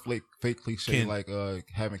a fake cliche, Can- like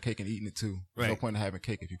having cake and eating it too. There's no Right. point in having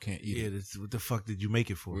cake if you can't eat Yeah, it. what the fuck did you make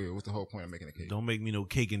it for? Yeah, what's the whole point of making a cake? Don't make me no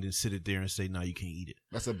cake and then sit it there and say, "No, you can't eat it."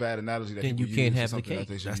 That's a bad analogy. That Then people you can't use for have the something cake.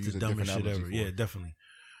 that they should That's use the a dumbest different shit ever. analogy for. Yeah, definitely.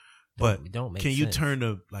 Don't- But don't make can you sense. turn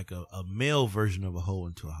a male version of a hoe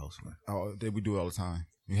into a housewife? Oh, we do it all the time.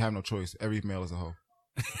 You have no choice. Every male is a hoe.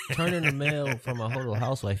 Turning a male from a hoe to a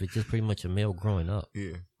housewife is just pretty much a male growing up.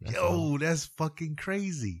 Yeah. That's all. Yo, that's fucking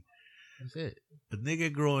crazy. That's it. A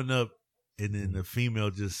nigga growing up and then the female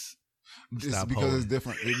just It's stop because hoeing. it's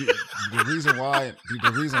different. The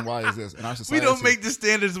reason why is this in our We society. don't make the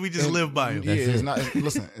standards, we just and- live by them. Yeah, That's it's it. not.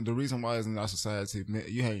 Listen, the reason why is in our society,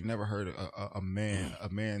 you ain't never heard a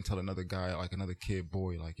man tell another guy, like another kid,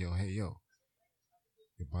 boy, like, yo, hey, yo,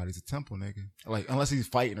 your body's a temple, nigga. Like, unless he's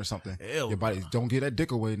fighting or something, Hell your body, don't get that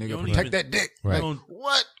dick away, You nigga. don't Protect even- that dick. Right. Like,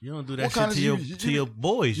 what? You don't do that What shit kind to of- your you- to your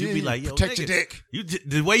boys. You Yeah, be like, yo, protect nigga, your dick.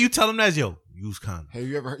 The way you tell them that is, yo, use condom. Have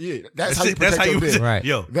you ever heard? Yeah, that's how you it. That's protect how your you dick. Right.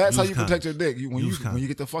 Yo, That's how use you condoms. protect your dick. When Use you condoms.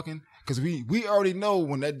 get the fucking, because we already know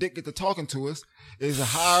when that dick get to talking to us, it's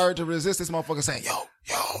hard to resist this motherfucker saying, yo,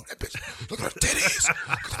 that bitch, look at her titties, look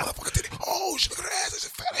at her motherfucking titties. Oh, she look at her ass,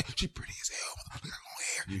 she's fat, she pretty as hell. Look at her long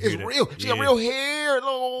hair. You It's hear that? real. She got Yeah. real hair.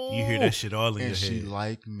 Oh. You hear that shit all in and your she head.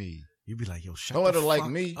 like me. You be like, yo, shut Don't the let her like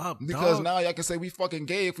fuck me up, because dog. now y'all can say we fucking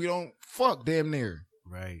gay if we don't fuck damn near.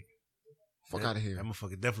 Right. Fuck out of here. That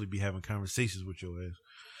motherfucker definitely be having conversations with your ass.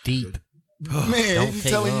 Deep. Man, he Don't be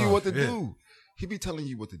take telling you long. what to Yeah. do. He be telling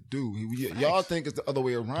you what to do. Y'all think it's the other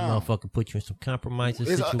way around. Motherfucker put you in some compromising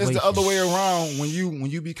It's situations. the other way around when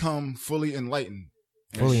you become fully enlightened.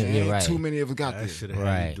 Fully, And yeah, ain't right. Too many of us got That there. should have had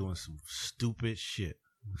Right. you doing some stupid shit.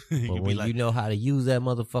 But You be when like, you know how to use that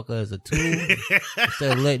motherfucker as a tool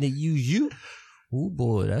instead of letting it use you, oh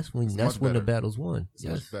boy, that's when It's the much better. battle's won. It's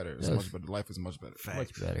much better. It's yes. much better. Life is much better. facts.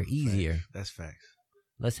 much better, Facts. easier. That's facts.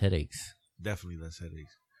 Less headaches. Definitely less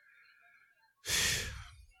headaches.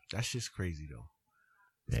 That shit's crazy though.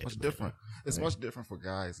 It's much different. It's much different for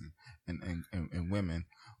guys and women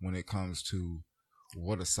when it comes to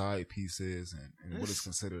what a side piece is and what is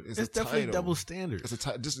considered. It's a definitely title. double standard. It's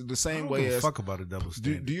just the I same don't way give a as. fuck about a double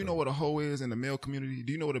standard. Do you know what a hoe is in the male community?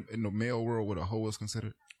 Do you know what in the male world what a hoe is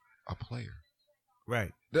considered? A player.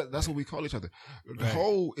 Right. That's what we call each other. The Right.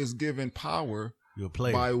 hoe is given power You're a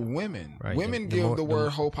player. by women. Right. Women The give more- the the word more-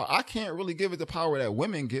 hoe power. I can't really give it the power that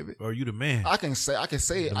women give it. Or you the man. I can say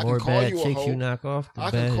it. The I more can call bad you a chicks hoe. you knock off, the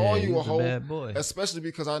I can bad, call yeah, you a you's hoe, bad boy. especially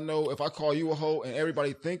because I know if I call you a hoe and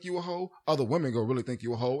everybody think you a hoe, other women gonna really think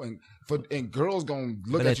you a hoe, and girls gonna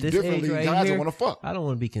look But at at you this differently. age right Guys here, don't want to fuck. I don't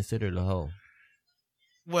want to be considered a hoe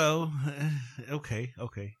Well, okay.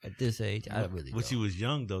 at this age. I really When don't. you was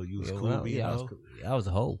young though, you was Yeah, cool well, being yeah, a I was hoe? cool. I was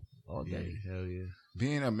a hoe all Yeah, day. hell yeah.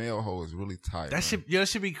 Being a male hoe is really tight. That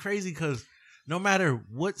should be crazy because no matter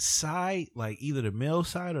what side, like either the male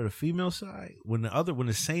side or the female side, when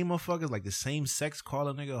the same motherfuckers, like the same sex, call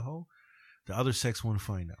a nigga a hoe, the other sex want to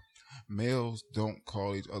find out. Males don't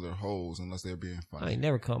call each other hoes unless they're being I funny. ain't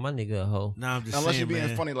never called my nigga a hoe. Nah, I'm just Unless saying, you're being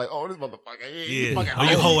man. funny, like, oh, this motherfucker, Yeah. fucking Oh,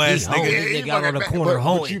 you hoe ass He nigga. hoe. Yeah, This he nigga out on the fucking- corner but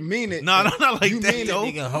hoeing. you mean it. No, not like You that mean it, though.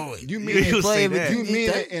 Nigga hoeing. You mean You it. say that. You mean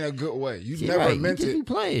it in a good way. You Shit, never right. meant You just it.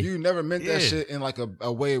 be playing. You never meant that Yeah. shit in like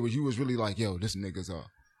a way where you was really like, yo, this nigga's a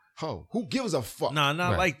hoe. Who gives a fuck? Nah,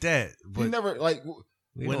 not Right. like that. you But never like.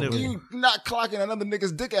 We when don't the- really- You not clocking another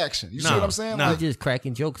nigga's dick action. You see Nah, what I'm saying? nah. we Like, just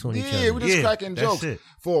cracking jokes on each yeah, other. we just Yeah, cracking that's jokes. it.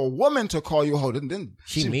 For a woman to call you a hoe, then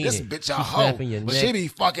She mean this it. bitch She a hoe. snapping your But neck. she be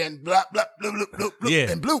fucking blah blah blah blah blah, blah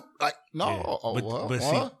Yeah. and bloop. Like no, Yeah. oh, But- well, but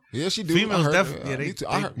see, well, yeah, she do. females I heard, definitely- yeah, me too.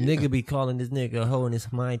 they- I heard, Nigga be calling this nigga a hoe in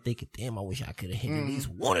his mind, thinking, "Damn, I wish I could have hit at least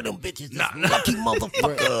one of them bitches." This lucky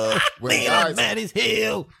motherfucker. when Man, I'm guys- mad as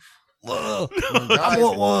hell. Whoa. When I guys-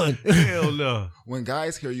 want one. hell no. When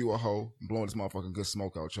guys hear you a hoe, I'm blowing this motherfucking good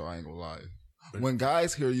smoke out, y'all. I ain't gonna lie. When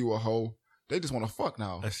guys hear you a hoe, they just want to fuck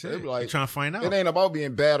now. That's They it. be You like, trying to find out? it ain't about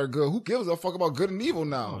being bad or good. Who gives a fuck about good and evil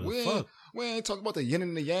now? Oh, we fuck. ain't talking about the yin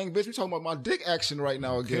and the yang, bitch. We talking about my dick action right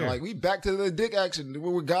now again. care. Like we back to the dick action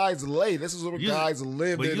where guys lay. This is where Usually- guys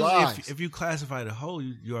live But their usually lives. if you classify the hoe,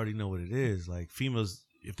 you already know what it is. Like females,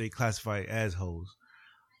 if they classify it as hoes,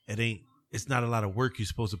 it's not a lot of work you're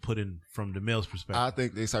supposed to put in from the male's perspective. I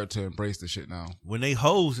think they start to embrace the shit now. When they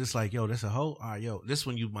hoes, it's like, yo, that's a hoe. All right, yo, this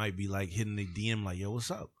one you might be like hitting the DM like, yo, what's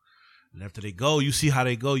up? And after they go, you see how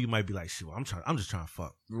they go, you might be like, shit, well, I'm just trying to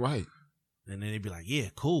fuck. Right. And then they be like, yeah,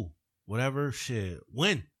 cool, whatever, shit,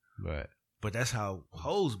 win. Right. But that's how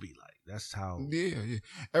hoes be like. That's how. Yeah.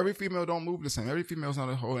 Every female don't move the same. Every female's not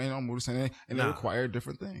a hoe. They don't move the same. And they Nah. require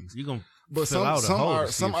different things. You gonna But fill out a some hoe are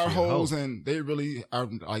to see some if are she a hoe. hoes and they really are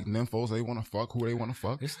like nymphos. They want to fuck who they want to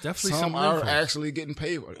fuck. It's definitely some some are nymphos. actually getting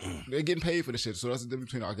paid. They're getting paid for the shit. So that's the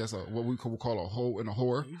difference between I guess what we could call a hoe and a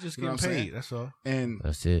whore. You just You know getting what I'm paid. saying? That's all.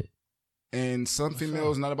 That's it. And some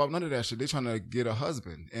females not about none of that shit. They trying to get a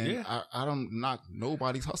husband. And Yeah. I don't knock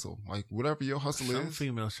nobody's hustle. Like whatever your hustle Some is.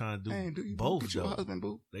 females trying to do Man, do you both get your though. husband,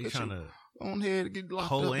 boo? They Get trying you to on here to get locked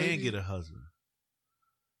hoe up, and baby. get a husband.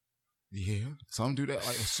 Yeah, some do that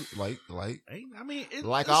like I mean,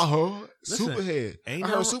 like I heard listen, Superhead. ain't I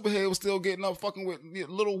no- heard Superhead was still getting up fucking with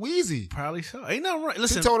Little Weezy. probably so. Ain't nothing wrong. She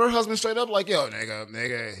Listen, told her husband straight up like, yo,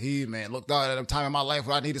 nigga, he looked out at a time in my life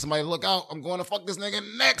where I needed somebody to look out. I'm going to fuck this nigga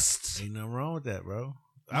next. ain't nothing wrong with that, bro.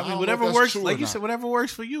 I I don't mean, know whatever if that's works, true like or you not. said, whatever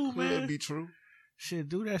works for you, Could man. it be true? Shit,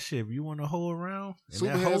 do that shit. If you want to hold around, and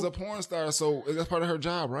that Superhead's hoe- a porn star, so that's part of her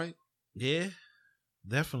job, right? yeah,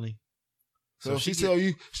 definitely. So she tell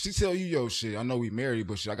you, yo, shit, I know we married,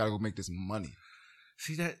 but shit, I gotta go make this money.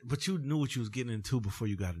 See that, but you knew what you was getting into before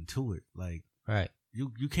you got into it. Like Right.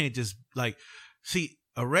 you can't just like see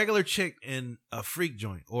a regular chick in a freak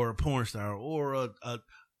joint or a porn star or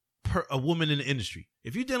a woman in the industry.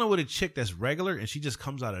 If you're dealing with a chick that's regular and she just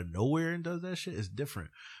comes out of nowhere and does that shit, it's different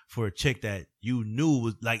for a chick that you knew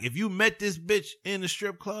was like, if you met this bitch in the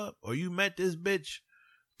strip club or you met this bitch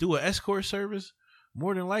through an escort service,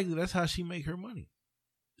 more than likely that's how she make her money.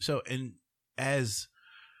 So, and as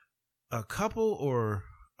a couple or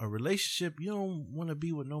a relationship, you don't want to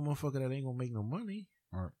be with no motherfucker that ain't gonna make no money.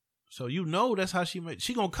 Right. So you know that's how she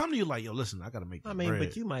gonna come to you like, yo, listen, I gotta make. I mean,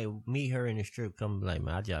 but you might meet her in the strip club and be like,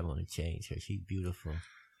 man, I just want to change her. She's beautiful.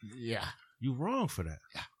 Yeah. You wrong for that.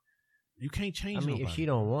 Yeah. You can't change. I mean, nobody. if she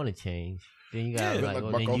don't want to change, then you gotta Yeah, like, like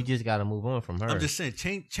well, then Bucko. you just gotta move on from her. I'm just saying,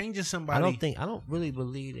 changing somebody. I don't really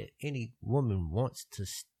believe that any woman wants to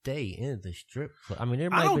stay in the strip club. I mean,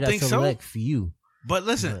 there I might don't be that think so. select few. But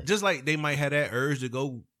listen, Right. just like they might have that urge to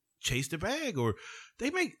go chase the bag, or they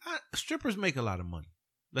make strippers make a lot of money.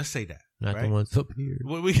 Let's say that. Not right? the ones up here.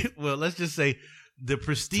 Well, let's just say the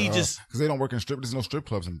prestigious Because they don't work in strip. There's no strip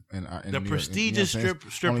clubs in the New York, you know what I'm prestigious saying?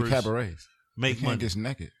 strippers Only cabarets. make You can't money. get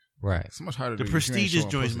naked. Right. It's so much harder. The to do if you ain't prestigious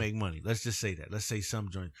showing joints pussy. make money. Let's just say that. Let's say some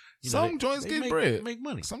joints. Some joints they get make, bread. Make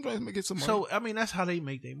money. Some joints may get some money. So I mean, that's how they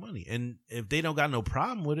make their money. And if they don't got no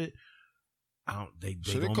problem with it, they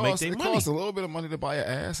Shit, gonna make their it money. costs a little bit of money to buy an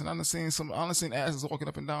ass, and I've seen asses walking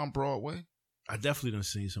up and down Broadway. I definitely done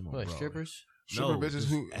seen some on What, Broadway. strippers? Stripper No, bitches just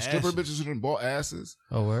stripper asses. bitches who done bought asses.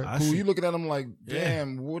 Oh, word? I Who see- you looking at them like, Yeah.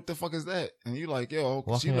 damn, what the fuck is that? And you like, yo, she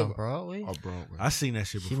Walking on look Broadway? oh Broadway. I seen that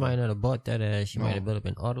shit She before. might not have bought that ass. She No. might have built up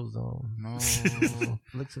an AutoZone. No,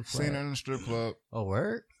 Flicks of seen her flat. in the strip club. Oh,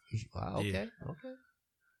 word? Wow, okay. Yeah. Okay.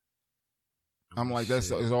 I'm like, that's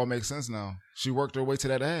Shit. it all makes sense now. She worked her way to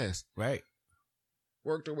that ass. Right.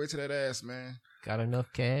 Worked her way to that ass, man. Got enough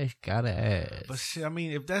cash, got an ass. But shit, I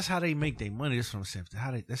mean, if that's how they make their money, that's what I'm saying.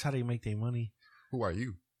 That's how they make their money. Who are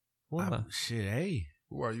you? Why? Shit, hey.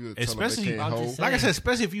 Who are you? To Especially- tell them I'm they can't just hoe? Like I said,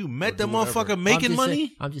 especially if you met the do whatever. motherfucker I'm making just money.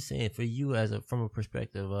 saying- I'm just saying, for you from a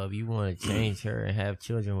perspective of you want to change her and have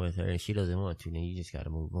children with her, and she doesn't want to, then you just got to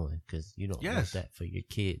move on because you don't want Yes. that for your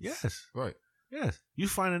kids. Yes. Right. Yes. You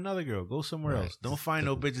find another girl. Go somewhere Right. else. Don't find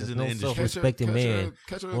no bitches in the No industry. self-respecting man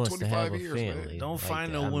Catch her in wants to have 25 a years, family. man. Don't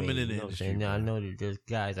find that. no I women mean, in the you know what I'm industry, saying? Now I bro. know that there's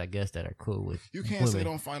guys, I guess, that are cool with You can't women. say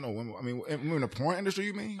don't find no women. I mean, in the porn industry,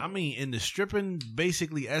 you mean? I mean, in the stripping,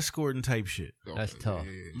 basically escorting type shit. That's tough.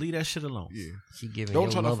 Yeah. Leave that shit alone. Yeah. She giving Don't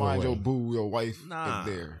your try to love find away. your boo, your wife Nah,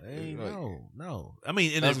 there. ain't Like, no. I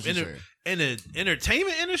mean, in That's what the you're saying. in the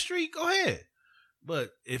entertainment industry, go ahead.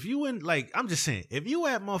 But if you in like, I'm just saying, if you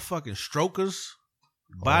at motherfucking strokers,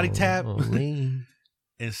 body tap, Lean.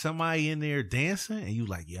 and somebody in there dancing, and you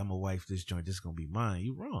like, yeah, I'm a wife. This joint, this gonna be mine.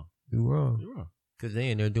 You wrong. You wrong. You wrong. Because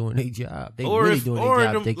they in there doing their job. They Or really if- doing or their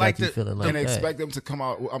job. them- They like got you the- feeling like And that. expect them to come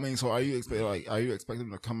out. I mean, so are you expecting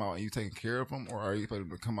them to come out and you taking care of them, or are you expecting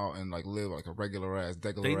them to come out and like live like a regular ass,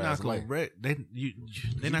 They degular not ass gonna life? they're You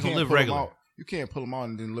not gonna can't live pull 'em regular. out. You can't pull them out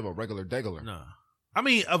and then live a regular degular. No. I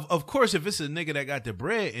mean, of course, if it's a nigga that got the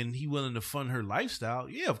bread and he willing to fund her lifestyle,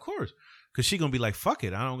 yeah, of course. Because she gonna be like, fuck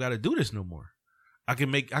it, I don't gotta do this no more. I can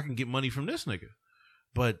get money from this nigga.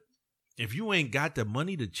 But if you ain't got the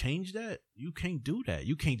money to change that, you can't do that.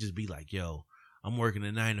 You can't just be like, yo, I'm working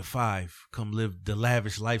a 9 to 5, come live the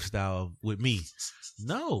lavish lifestyle with me.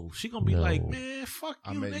 No, she gonna be No. like, man, fuck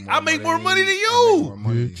you, nigga. I more make more money than I you, make more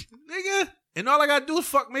money. nigga. And all I gotta do is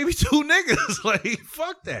fuck maybe 2 niggas. Like,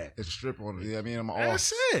 fuck that. It's a strip on it. Yeah, I mean, I'm all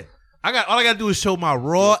That's it. All I gotta do is show my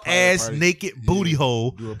raw private ass party. naked booty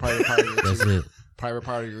hole. do a private party or That's two. it. Private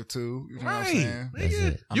party or two. You know what I'm Right. saying? That's Nigga.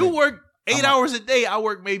 it. You I'm a- work 8 I'm a- hours a day, I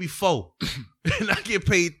work maybe 4. And I get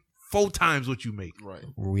paid 4 times what you make. Right.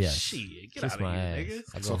 Yes. Shit, get Kiss out of my here, ass. nigga.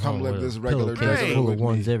 I go So come home live with a this regular pillowcase day full with of me.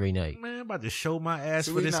 ones every night. Man, I'm about to show my ass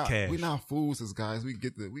See, for this cash. We're not fools as guys. We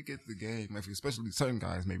get the game. Especially certain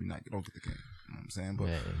guys maybe don't get the game. You know what I'm saying? But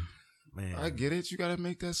Man. I get it. You gotta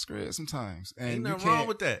make that spread sometimes. And Ain't you nothing can't, wrong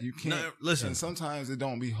with that. You can't No, listen. And sometimes it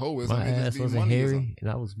don't be hoism. My It ass just be wasn't money. hairy, and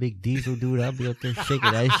I was big diesel dude. I'd be up there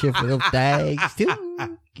shaking that shit for them thags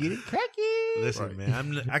too. Get it cracking. Listen,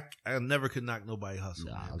 man, I never could knock nobody hustle.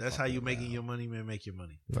 Nah, man. That's how you making your money, man. Make your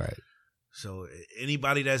money. Right. So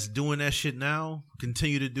anybody that's doing that shit now,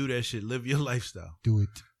 continue to do that shit. Live your lifestyle. Do it.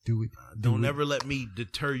 Don't ever let me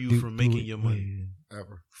deter you from making your money.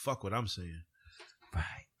 Ever. Fuck what I'm saying.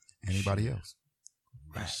 Right. Anybody else?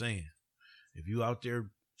 I'm just saying. If you out there,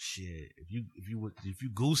 shit. If you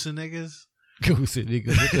goosing niggas. Goosey nigga.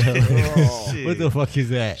 What the hell? Shit. What the fuck is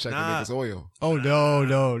that? Check Nah. the niggas oil. Oh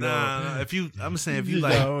no. Nah. I'm saying if you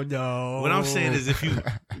like. No. What I'm saying is if you.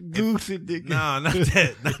 Goosey nigga. Nah, not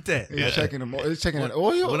that. He's checking them. He's checking that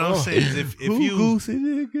oil. What I'm saying is if Who you goosey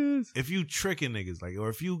niggas? if you tricking niggas like, or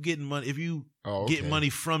if you getting money, if you okay. get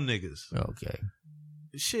money from niggas, Okay.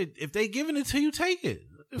 shit. If they giving it to you, take it.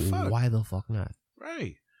 The fuck? Why the fuck not?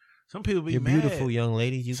 Right. Some people be You're mad. beautiful young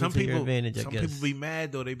ladies. You Some can take people, advantage, I some guess. people be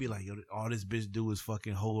mad though. They be like, yo, all this bitch do is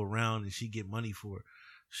fucking hold around and she get money for it.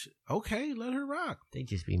 Okay, let her rock. They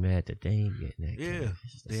just be mad that they ain't getting that. Yeah,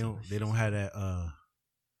 cash. they don't have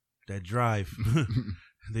that drive.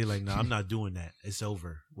 They like, nah, I'm not doing that. It's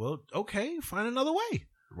over. Well, okay, find another way.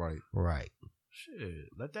 Right. Shit,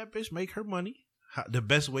 let that bitch make her money the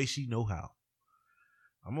best way she know how.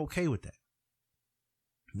 I'm okay with that.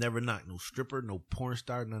 Never knock no stripper, no porn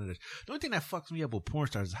star, none of this. The only thing that fucks me up with porn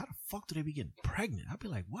stars is how the fuck do they be getting pregnant? I'll be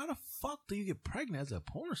like, why the fuck do you get pregnant as a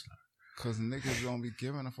porn star? Cause niggas don't be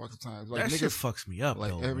giving a fuck sometimes. Like that niggas, shit fucks me up.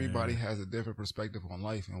 like though, everybody man. has a different perspective on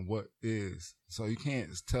life and what is. So you can't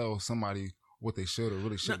tell somebody what they should or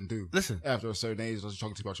really shouldn't do. Listen, after a certain age, you're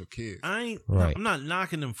talking about your kids. I'm not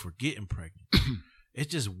knocking them for getting pregnant. It's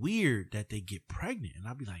just weird that they get pregnant, and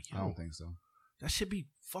I'll be like, yo, I don't think so. That should be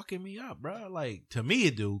fucking me up, bro. Like, to me,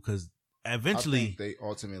 it do, because eventually I think they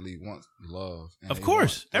ultimately want love. And of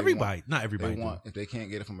course, everybody, not everybody. They want, if they can't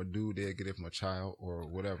get it from a dude, they'll get it from a child or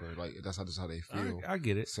whatever. Like that's just how they feel. I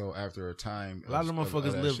get it. So after a time, a lot of them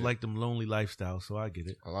motherfuckers live shit, like them lonely lifestyles, so I get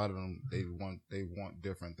it. A lot of them they want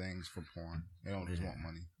different things from porn. They don't just want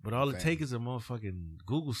money. But all it takes is a motherfucking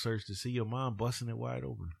Google search to see your mom busting it wide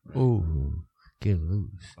open. Right? Ooh. Get loose.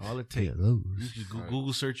 All it takes. You just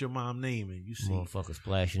Google search your mom name and you see motherfuckers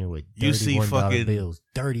splashing it with you see fucking bills,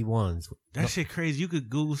 dirty ones. That shit crazy. You could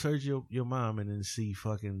Google search your mom and then see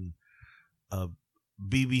fucking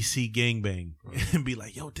BBC gangbang and be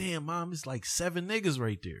like, yo, damn, mom, it's like 7 niggas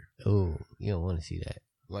right there. Oh, you don't want to see that.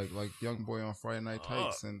 Like Young Boy on Friday Night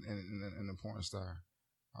Tights and the porn star.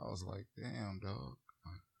 I was like, damn, dog.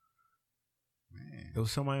 Man. It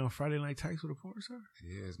was somebody on Friday Night Tights with a porn star?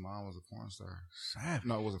 Yeah, his mom was a porn star. Savage.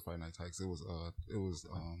 No, it wasn't Friday Night Tights. It was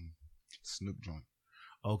Snoop joint.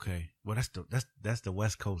 Okay. Well, that's the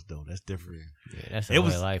West Coast though. That's different. Yeah, that's a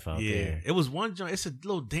way of life out there. It was one joint. It's a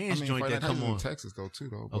little dance joint that come on. In Texas though too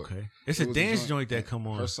though. Okay. It's a dance joint that come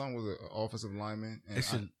on. Her son was an offensive lineman.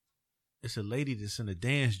 And it's a lady that's in a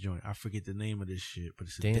dance joint. I forget the name of this shit, but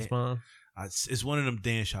it's a dance mom. It's one of them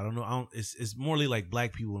dance. I don't know. It's morely like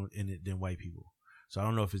black people in it than white people. So I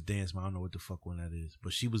don't know if it's dance mom. I don't know what the fuck one that is.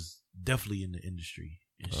 But she was definitely in the industry,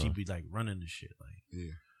 and she'd be like running the shit. Like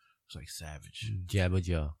it's like savage. Jabba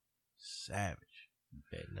Jaw. Savage. You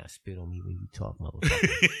better not spit on me when you talk,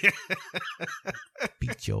 motherfucker.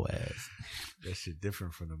 Beat your ass. That shit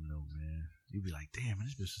different from them though, man. You be like, damn, man,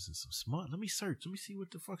 this bitch is some smart. Let me search. Let me see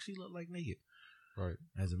what the fuck she look like naked. Right.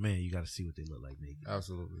 As a man, you got to see what they look like naked.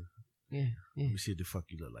 Absolutely. Yeah. Let me see what the fuck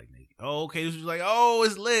you look like naked. Oh, okay. This was like, oh,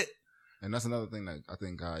 it's lit. And that's another thing that I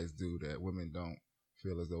think guys do that women don't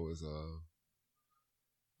feel as though it's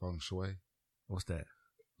feng shui. What's that?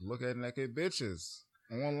 Look at naked bitches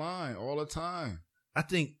online all the time. I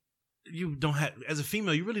think you don't have, as a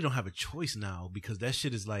female, you really don't have a choice now because that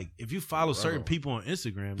shit is like, if you follow certain people on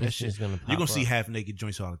Instagram, that shit, you're gonna see half naked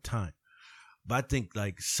joints all the time. But I think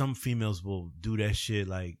like some females will do that shit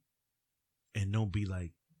like, and don't be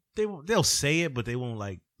like, they'll say it, but they won't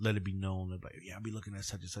like let it be known. They're like, yeah, I'll be looking at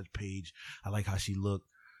such and such page. I like how she look.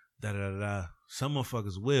 Da da da da. Some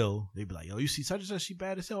motherfuckers will. They be like, yo, you see such and such, she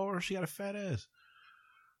bad as hell, or she got a fat ass.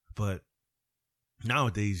 But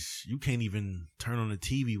nowadays, you can't even turn on the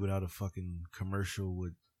TV without a fucking commercial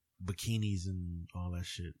with bikinis and all that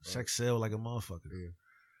shit. Sex sell like a motherfucker. Yeah.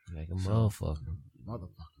 Like a motherfucker.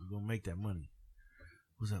 You're gonna make that money.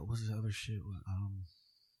 What's this other shit?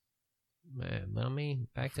 Man, I mean,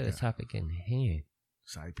 back to the topic in hand.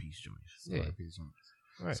 Side piece joints. Side piece joints.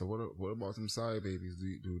 Right. So what about them side babies?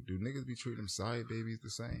 Do niggas be treating them side babies the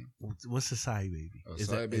same? What's a side baby? Is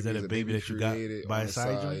that a baby that you got by a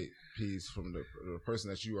side piece from the person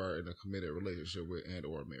that you are in a committed relationship with and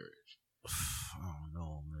or marriage? I don't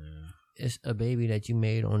know, man. It's a baby that you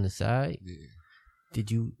made on the side. Yeah.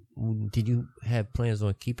 Did you have plans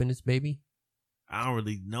on keeping this baby? I don't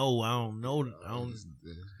really know. I don't know.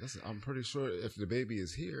 I'm pretty sure if the baby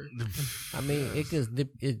is here, I mean,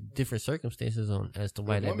 it's different circumstances on as to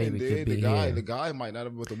why the that woman baby did. could be The guy, here. the guy might not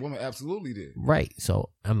have, but the woman absolutely did. Right. So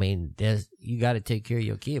I mean, you got to take care of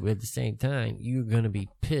your kid, but at the same time, you're gonna be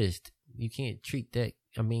pissed. You can't treat that.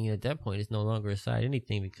 I mean, at that point, it's no longer a side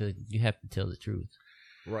anything because you have to tell the truth.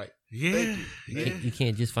 Right. Yeah. You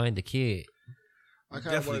can't just find the kid. I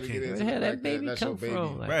kind of wanted to get Definitely into Where the that fact baby that's come your baby.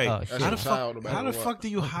 from? Like, Right. oh, That's shit. your How the child, no fuck? How matter the what. fuck do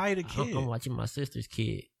you hide a kid? I'm watching my sister's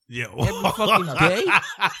kid. Yeah. Every fucking day.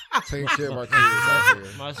 Take care of our kids out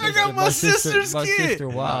here. I got my sister's my kid. sister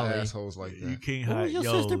Not Wally. assholes like You that. can't Who hide. was your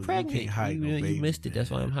Yo, sister you pregnant? can't hide no You baby, missed it. That's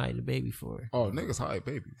why man. I'm hiding the baby for her. Oh, niggas hide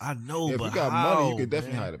babies. I know, If but you got how, money, you could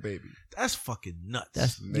definitely man? hide a baby. That's fucking nuts.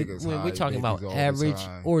 That's Niggas when we're hide talking about babies all the average,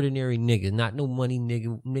 time. ordinary niggas, not no money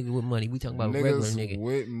nigga with money. We talking about regular Niggas nigga.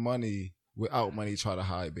 with money, without money, try to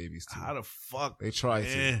hide babies too. How the fuck? They try to.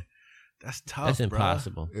 Man, that's tough. That's bruh.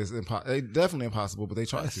 impossible. It's they definitely impossible, but they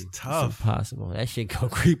try That's to. It's tough. impossible. That shit gonna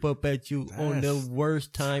creep up at you on the That's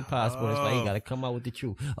worst time possible. That's why you tough. gotta come out with the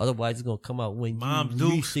truth. Otherwise, it's gonna come out when Mom, you dude,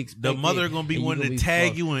 least expect the mother it, gonna be and you wanting to be tag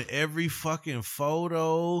fucked. you in every fucking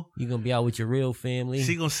photo. You gonna be out with your real family.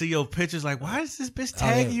 She gonna see your pictures like, why is this bitch Out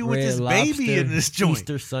at tagging you with Red this Lobster, baby in this joint?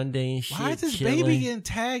 Easter Sunday and shit. Why is this chilling. baby getting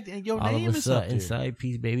tagged and your All name of a is up sudden, there? side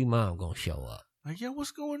piece baby mom gonna show up. Like, yo,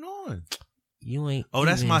 what's going on? You ain't. Oh,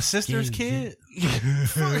 that's even my sister's getting- kid?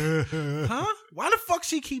 Huh? Why the fuck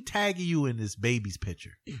she keep tagging you in this baby's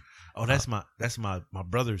picture? Oh, that's my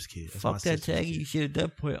brother's kid. That's my Fuck that sister's tagging kid. you shit at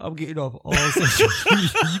that point. I'm getting off all social media.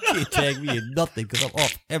 You can't tag me in nothing because I'm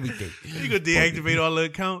off everything. You gonna deactivate all the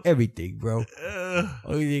accounts? Everything, bro. Uh,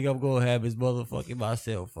 Only thing I'm gonna have is motherfucking my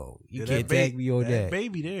cell phone. You yeah, can't that tag me on that.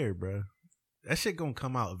 baby there, bro. That shit gonna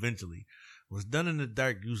come out eventually. What's done in the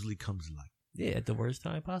dark usually comes to light. Yeah, at the worst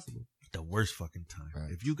time possible. The worst fucking time.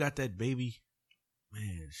 Right. If you got that baby,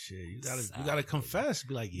 man, shit, you gotta confess.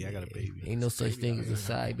 Be like, yeah, I got a baby. Ain't no such thing as a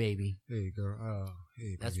side baby. Hey, girl.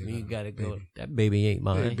 Hey, That's baby, when I you got gotta a go. baby. That baby ain't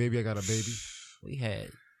mine. Hey, baby, I got a baby. We had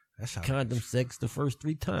That's how condom sex the first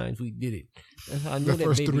 3 times we did it. That's how I know The that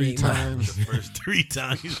first baby 3 ain't mine. times. the first 3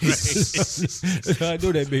 times, right? That's how I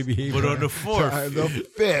know that baby ain't But mine. on the 4th, The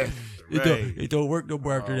 5th. It don't work no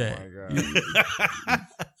more after Oh, that. my God.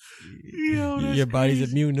 Yo, that's Your body's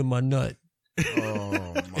crazy. immune to my nut.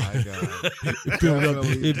 Oh, my God. It build up,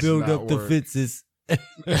 Definitely it does build not up the work. fences.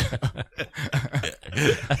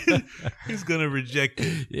 He's gonna reject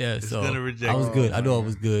it. Yeah, It's so gonna reject I was it. good. I know I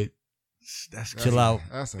was good. That's Chill out.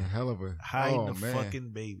 That's a hell of a hiding oh, the man.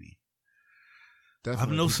 fucking baby. I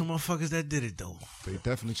Definitely. know some motherfuckers that did it though. They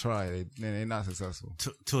definitely tried. They're not successful.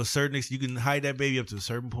 To a certain extent, you can hide that baby up to a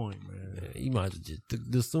certain point, man. You might as well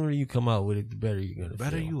just the sooner you come out with it, the better you're The gonna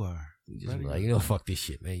better feel. you are. You just better be you like, you know, fuck this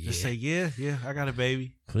shit, man. Yeah. Just say, yeah, I got a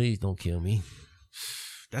baby. Please don't kill me.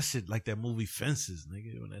 That shit like that movie Fences,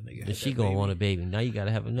 nigga. When that nigga had And she that gonna baby. want a baby. Now you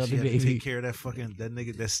gotta have another She had to baby. take care of that fucking that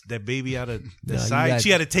nigga that baby out of the Nah, you side. got She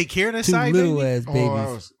had to take care of that 2 side little baby. ass Oh,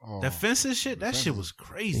 babies. That Fences shit, that shit was And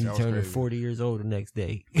crazy. you that was turning crazy. 40 years old the next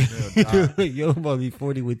day. Yeah, Yo, about to be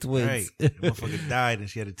 40 with twins. Right, the motherfucker died and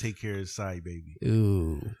she had to take care of his side baby.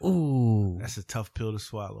 Ooh. That's a tough pill to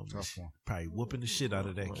swallow. Man. Tough one. Probably whooping the shit out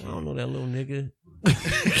of that I kid. don't know that little nigga.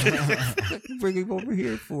 Bring him over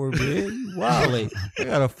here for, man. You wildin'. I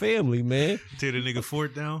got a family, man. Tear the nigga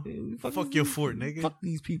fort down. Man, Fuck your fort, nigga. Fuck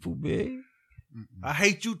these people, man. I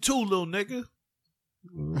hate you too, little nigga.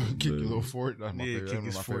 Kick your little fort. That's my Yeah, favorite. kick That's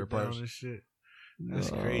his my favorite fort down part. and shit.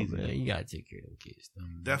 That's No, crazy. man. You gotta take care of them kids, though.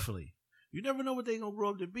 Definitely. You never know what they gonna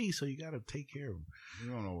grow up to be, so you gotta take care of them.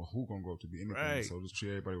 You don't know who gonna grow up to be anything, Right. so just treat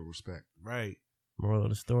everybody with respect. Right. Moral of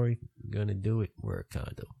the story: you're gonna do it. Wear a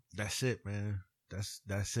condom. That's it, man.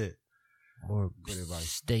 That's it. Or Good advice.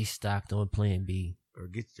 stay stocked on Plan B. Or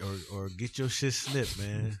get your shit snipped,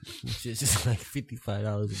 man. It's just like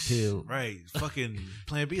 $55 a pill. Right. Fucking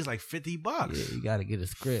Plan B is like $50. Yeah, you gotta get a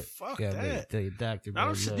script. Fuck you gotta that. Tell your doctor. I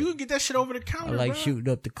man, don't, look, you can get that shit over the I counter. like bro.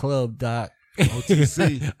 shooting up the club, doc.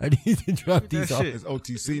 OTC. I need to drop Get that these off. shit. It's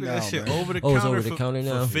OTC Get now, that shit man. over the Oh, it's counter over the counter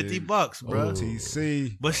now? for $50, bro. Oh.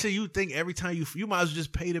 OTC. But shit, you think every time you might as well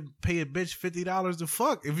just pay a bitch $50 to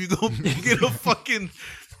fuck if you go get a fucking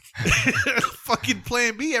fucking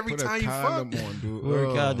Plan B every Put a time you fuck. condom on, dude. Wear a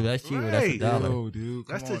Ugh. condom. That's cheaper. That's Right. $1. Yo, dude.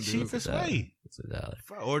 Come That's the on, dude. cheapest $1. way. It's $1.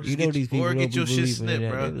 Or just You know get, these people or don't get be your shit believing in snipped,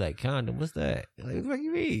 that. bro. They be like, condom, what's that? Like, what the fuck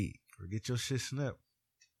you mean? Or get your shit snipped.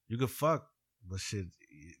 You can fuck, but shit,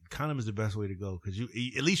 condom is the best way to go because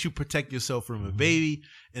at least you protect yourself from a baby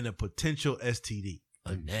and a potential STD.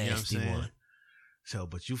 A nasty saying? one. So,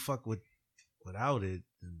 but you fuck without it,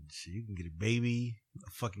 and shit, you can get a baby,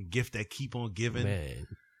 a fucking gift that keep on giving, Man,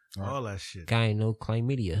 all that shit. guy ain't no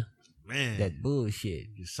chlamydia. Man, That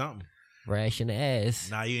bullshit. Just something. Rash in the ass.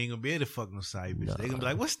 Nah, you ain't gonna be able to fuck no side bitch. Nah. They gonna be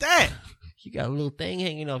like, what's that? You got a little thing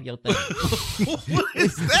hanging off your thing. What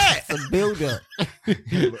is that? It's a build-up.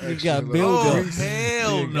 You got Extra build-up. Oh,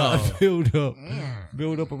 hell You no. got build-up. Mm.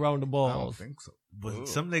 Build up around the I don't balls. think so. But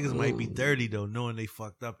some niggas might be dirty though, knowing they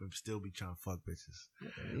fucked up and still be trying to fuck bitches.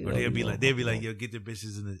 You Or know, they'll be you like, know. yo, get the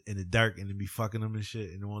bitches in the dark and then be fucking them and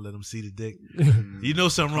shit, and they won't let them see the dick. You know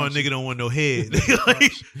something wrong, nigga don't want no head.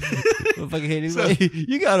 Like, Motherfucker hit him like,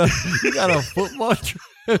 you got a football to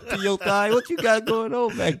your thigh. What you got going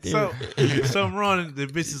on back there? so something wrong. And the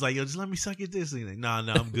bitch is like, yo, just let me suck your dick. Like, nah,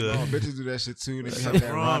 I'm good. Oh, bitches do that shit too. They have Something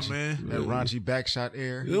that wrong, raunchy, man. that raunchy back shot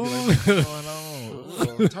air. You Ooh. be like, what's going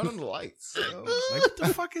on? Ooh, turn on the lights. Yo. Like, what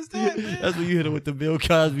the fuck is that, man? That's when you hit him with the Bill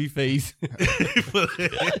Cosby face.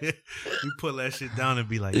 You pull that shit down and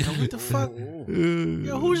be like, yo, what the fuck?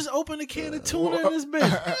 Yo, who just opened a can of tuna in this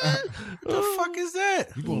bitch? What the fuck is that?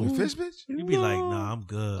 You going to fish, bitch? You be like, nah, I'm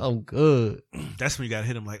good. I'm good. That's when you gotta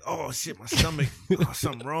hit him like, oh shit, my stomach, oh,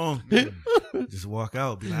 something wrong. Just walk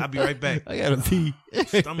out. Be like, I'll be right back. I gotta pee.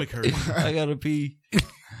 Stomach hurts. I gotta pee.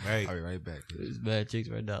 Right. I'll be right back. Bitch. There's bad chicks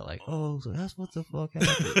right now. Like, oh, so that's what the fuck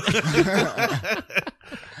happened.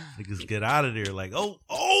 Niggas get out of there like, oh,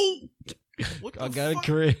 what the I gotta fuck?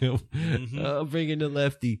 cram. Mhm. I'm bringing the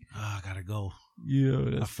lefty. Oh, I gotta go. Yeah,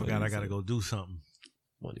 that's I forgot funny I as gotta hell. go do something.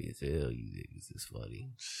 Funny as hell, you niggas is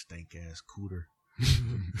funny. Stink ass cooter. He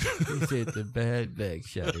said the bad back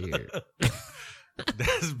shot here.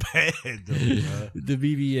 That's bad though, bro. The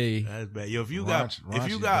BBA. That's bad. Yo, if you got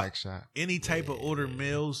Raunchy back shot. any type of older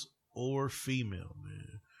males or female,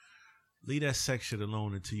 man, leave that section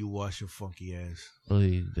alone until you wash your funky ass.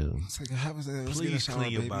 Please do. It's like, how was that? Let's get in the Please shower,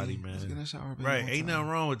 clean your baby. body, man. Let's get in the shower, baby. Right. one Ain't time. nothing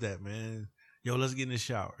wrong with that, man. Yo, let's get in the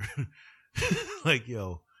shower. Like,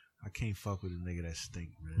 yo, I can't fuck with a nigga that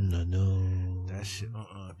stink, man. No. That shit,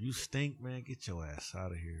 If you stink, man, get your ass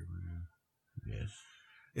out of here, man. Yes.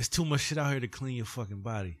 It's too much shit out here to clean your fucking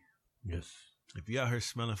body. Yes. If you out here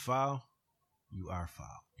smelling foul, you are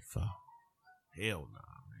foul. Foul. Hell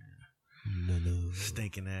nah, man. No.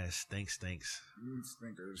 Stinking ass, stinks. You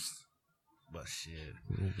stinkers. But shit.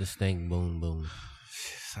 The stink boom boom.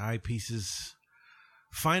 Side pieces.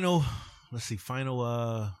 Final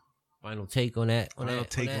Final take on that.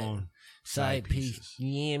 on side piece. pieces.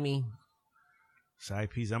 You hear me? Side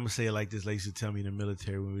piece. I'm gonna say it like this. They used to tell me in the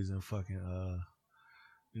military when we was in fucking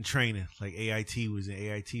in training. Like AIT was in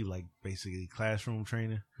AIT, like basically classroom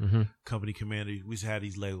training. Mm-hmm. Company commander. We used to have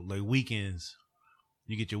these like weekends.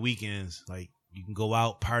 You get your weekends. Like you can go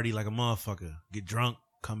out, party like a motherfucker, get drunk,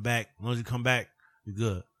 come back. As long as you come back, you're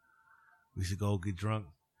good. We used to go get drunk.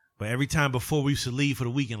 But every time before we used to leave for the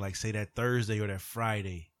weekend, like say that Thursday or that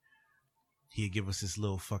Friday, he'd give us this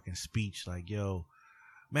little fucking speech like, yo,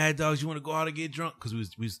 Mad Dogs, you want to go out and get drunk? Because we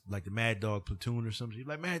was like the Mad Dog platoon or something. He'd be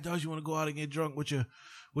like, Mad Dogs, you want to go out and get drunk with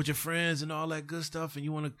your friends and all that good stuff, and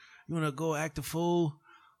you want to go act a fool?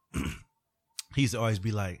 He used to always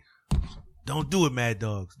be like, don't do it, Mad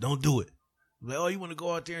Dogs. Don't do it. Like, oh, you want to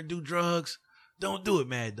go out there and do drugs? Don't do it,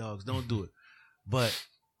 Mad Dogs. Don't do it. But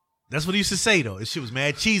that's what he used to say though. This shit was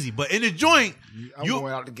mad cheesy. But in the joint, I'm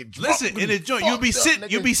going out to get drunk. listen, in the joint, you'll be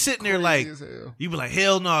sitting there like, you be like,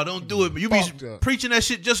 hell no, don't do it. But you be Fucked up. preaching that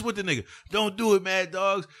shit just with the nigga. Don't do it, Mad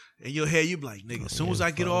Dogs. In your head, you be like, nigga, as soon as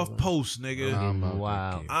I get off post, nigga, I'm about to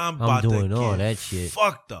Wow. get- I'm about doing to all get that shit.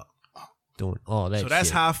 fucked up. Doing all that So that's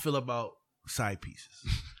shit. how I feel about side pieces.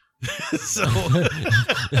 So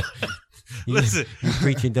You- listen, you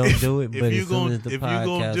preaching don't do it, if but you as soon gon- as the if you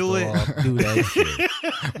gon' podcast do go it- off, do that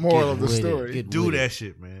shit. Moral Get of the with it. story. Get do with that it.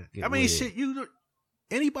 shit, man. Get I mean, with shit.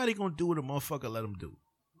 Anybody gonna do what a motherfucker let them do.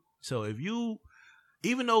 So if you,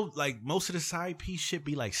 even though like most of the side piece shit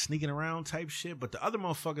be like sneaking around type shit, but the other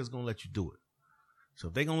motherfuckers gonna let you do it. So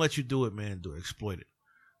if they gonna let you do it, man, do it. Exploit it.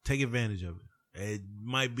 Take advantage of it. It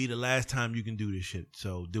might be the last time you can do this shit.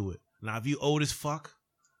 So do it. Now if you old as fuck,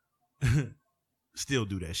 still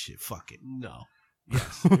do that shit. Fuck it. No.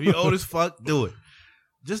 Yes. If you old as fuck, do it.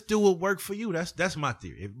 Just do what work for you. That's my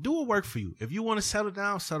theory. Do what work for you. If you want to settle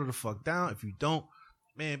down, settle the fuck down. If you don't,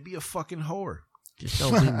 man, be a fucking whore. Just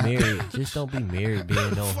don't be married. Just don't be married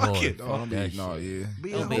being no Fuck whore. it. No, Fuck don't that be, no, shit. yeah.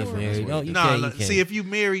 Be Don't a be whore. married. No, you Nah, can't. You look, can't. see, if you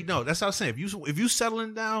married, no, that's what I'm saying. If you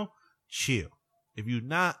settling down, chill. If you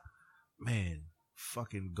not, man,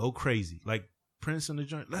 fucking go crazy. Like Prince in the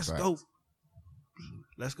joint. Let's Facts. go.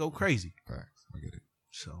 Let's go crazy. Facts. I get it.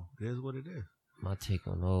 So it is what it is. My take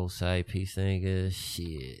on the whole side piece thing is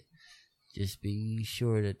shit. Just be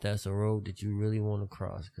sure that that's a road that you really want to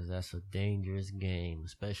cross, because that's a dangerous game,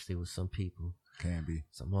 especially with some people. Can be.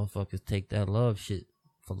 Some motherfuckers take that love shit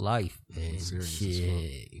for life. And Serious as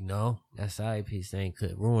shit, you know, that side piece thing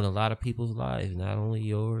could ruin a lot of people's lives. Not only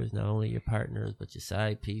yours, not only your partners, but your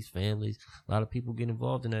side piece, families. A lot of people get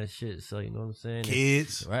involved in that shit. So, you know what I'm saying?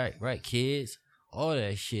 Kids. Right. Kids. All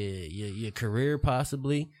that shit. Your career,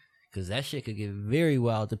 possibly. Because that shit could get very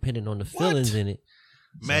wild depending on the feelings in it.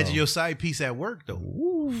 Imagine So- your side piece at work, though.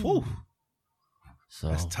 Ooh. Whew. So,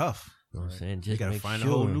 That's tough. you know what I'm saying? You Just gotta make find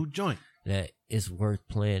sure a whole new joint. that it's worth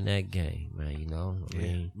playing that game, man. You know? I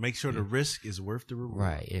mean, Make sure the risk is worth the reward.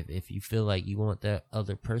 right. If you feel like you want that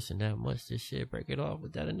other person that much, this shit, break it off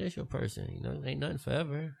with that initial person. You know, it ain't nothing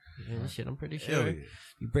forever. You know, shit, I'm pretty Hell sure. yeah.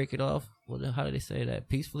 You break it off, well, how do they say that?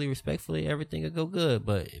 Peacefully, respectfully, everything will go good.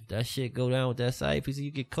 But if that shit go down with that side piece and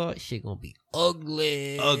you get caught, shit gonna be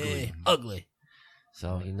ugly. Ugly.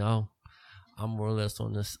 So, you know, I'm more or less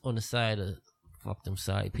on the side of fuck them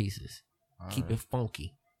side pieces. All Keep right. it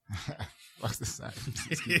funky. Fuck the side.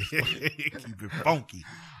 Keep it funky.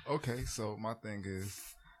 Okay, so my thing is,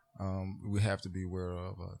 we have to be aware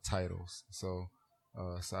of titles. So,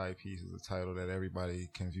 side piece is a title that everybody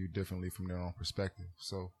can view differently from their own perspective.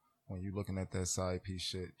 So, when you're looking at that side piece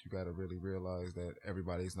shit, you got to really realize that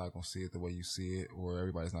everybody's not going to see it the way you see it, or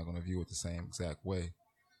everybody's not going to view it the same exact way.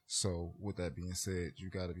 So, with that being said, you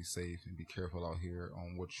got to be safe and be careful out here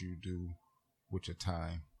on what you do with your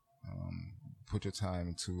time. Put your time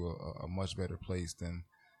into a much better place than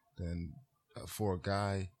for a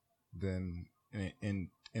guy than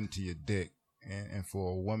into your dick, and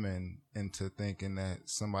for a woman into thinking that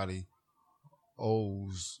somebody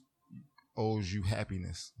owes you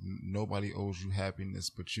happiness. Nobody owes you happiness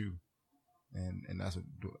but you, and that's what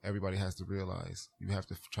everybody has to realize. You have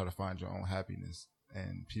to try to find your own happiness,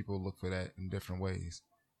 and people look for that in different ways.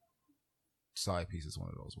 Side piece is one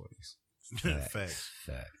of those ways. Facts.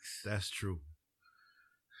 That's true.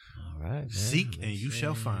 All right, man. Seek and you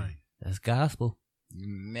shall find. That's gospel.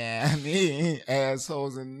 Nah, me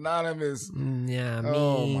Assholes Anonymous. Yeah, I mean.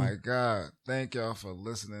 Oh my God. Thank y'all for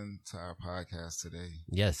listening to our podcast today.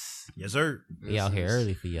 Yes. Yes, sir. We out here is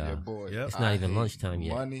early for y'all. Your boy. Yep. It's not I even Hate lunchtime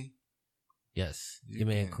yet. Money. Yes. You Your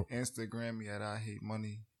man, can Instagram me at I Hate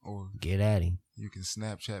Money, or get at him. you can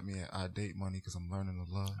Snapchat me at I Date Money, because I'm learning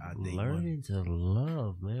to love. I date money. Learning to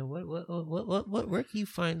love, man. What? Where can you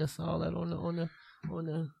find us all at on the?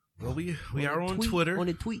 Well, we on are the on tweet, Twitter. On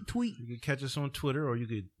the tweet. You can catch us on Twitter, or you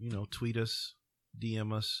could, tweet us,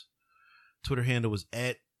 DM us. Twitter handle is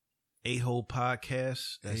at Ahole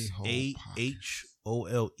Podcast. That's Ahole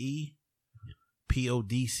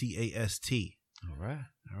AHOLEPODCAST.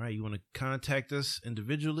 All right. You want to contact us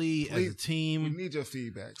individually, as a We team? need your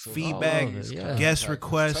feedback. So Feedback, All of it, yeah. guest Contact us.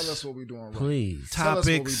 requests. Tell us what we're doing right. Please, Tell us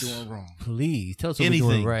Topics. what we're doing wrong. please tell us what we're Anything.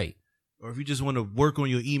 doing right. Or if you just want to work on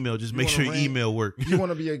your email, just You make wanna sure your rant? email work. If you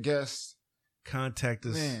want to be a guest, Contact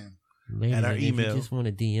us. man, Ladies, At our and if email. you just want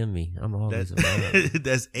to DM me, I'm always That's, around.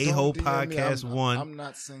 that's don't DM me. AHOLEPODCAST1 I'm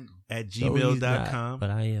not single. at No, he's not, gmail.com.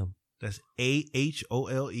 but I am. That's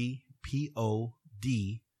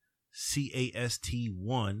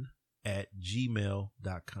AHOLEPODCAST1 at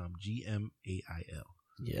gmail.com. GMAIL.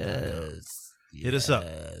 Yes. Hit us up.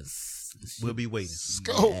 Yes. We'll be waiting.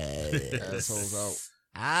 Go. Yes. Assholes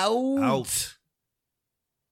out. Out. Out.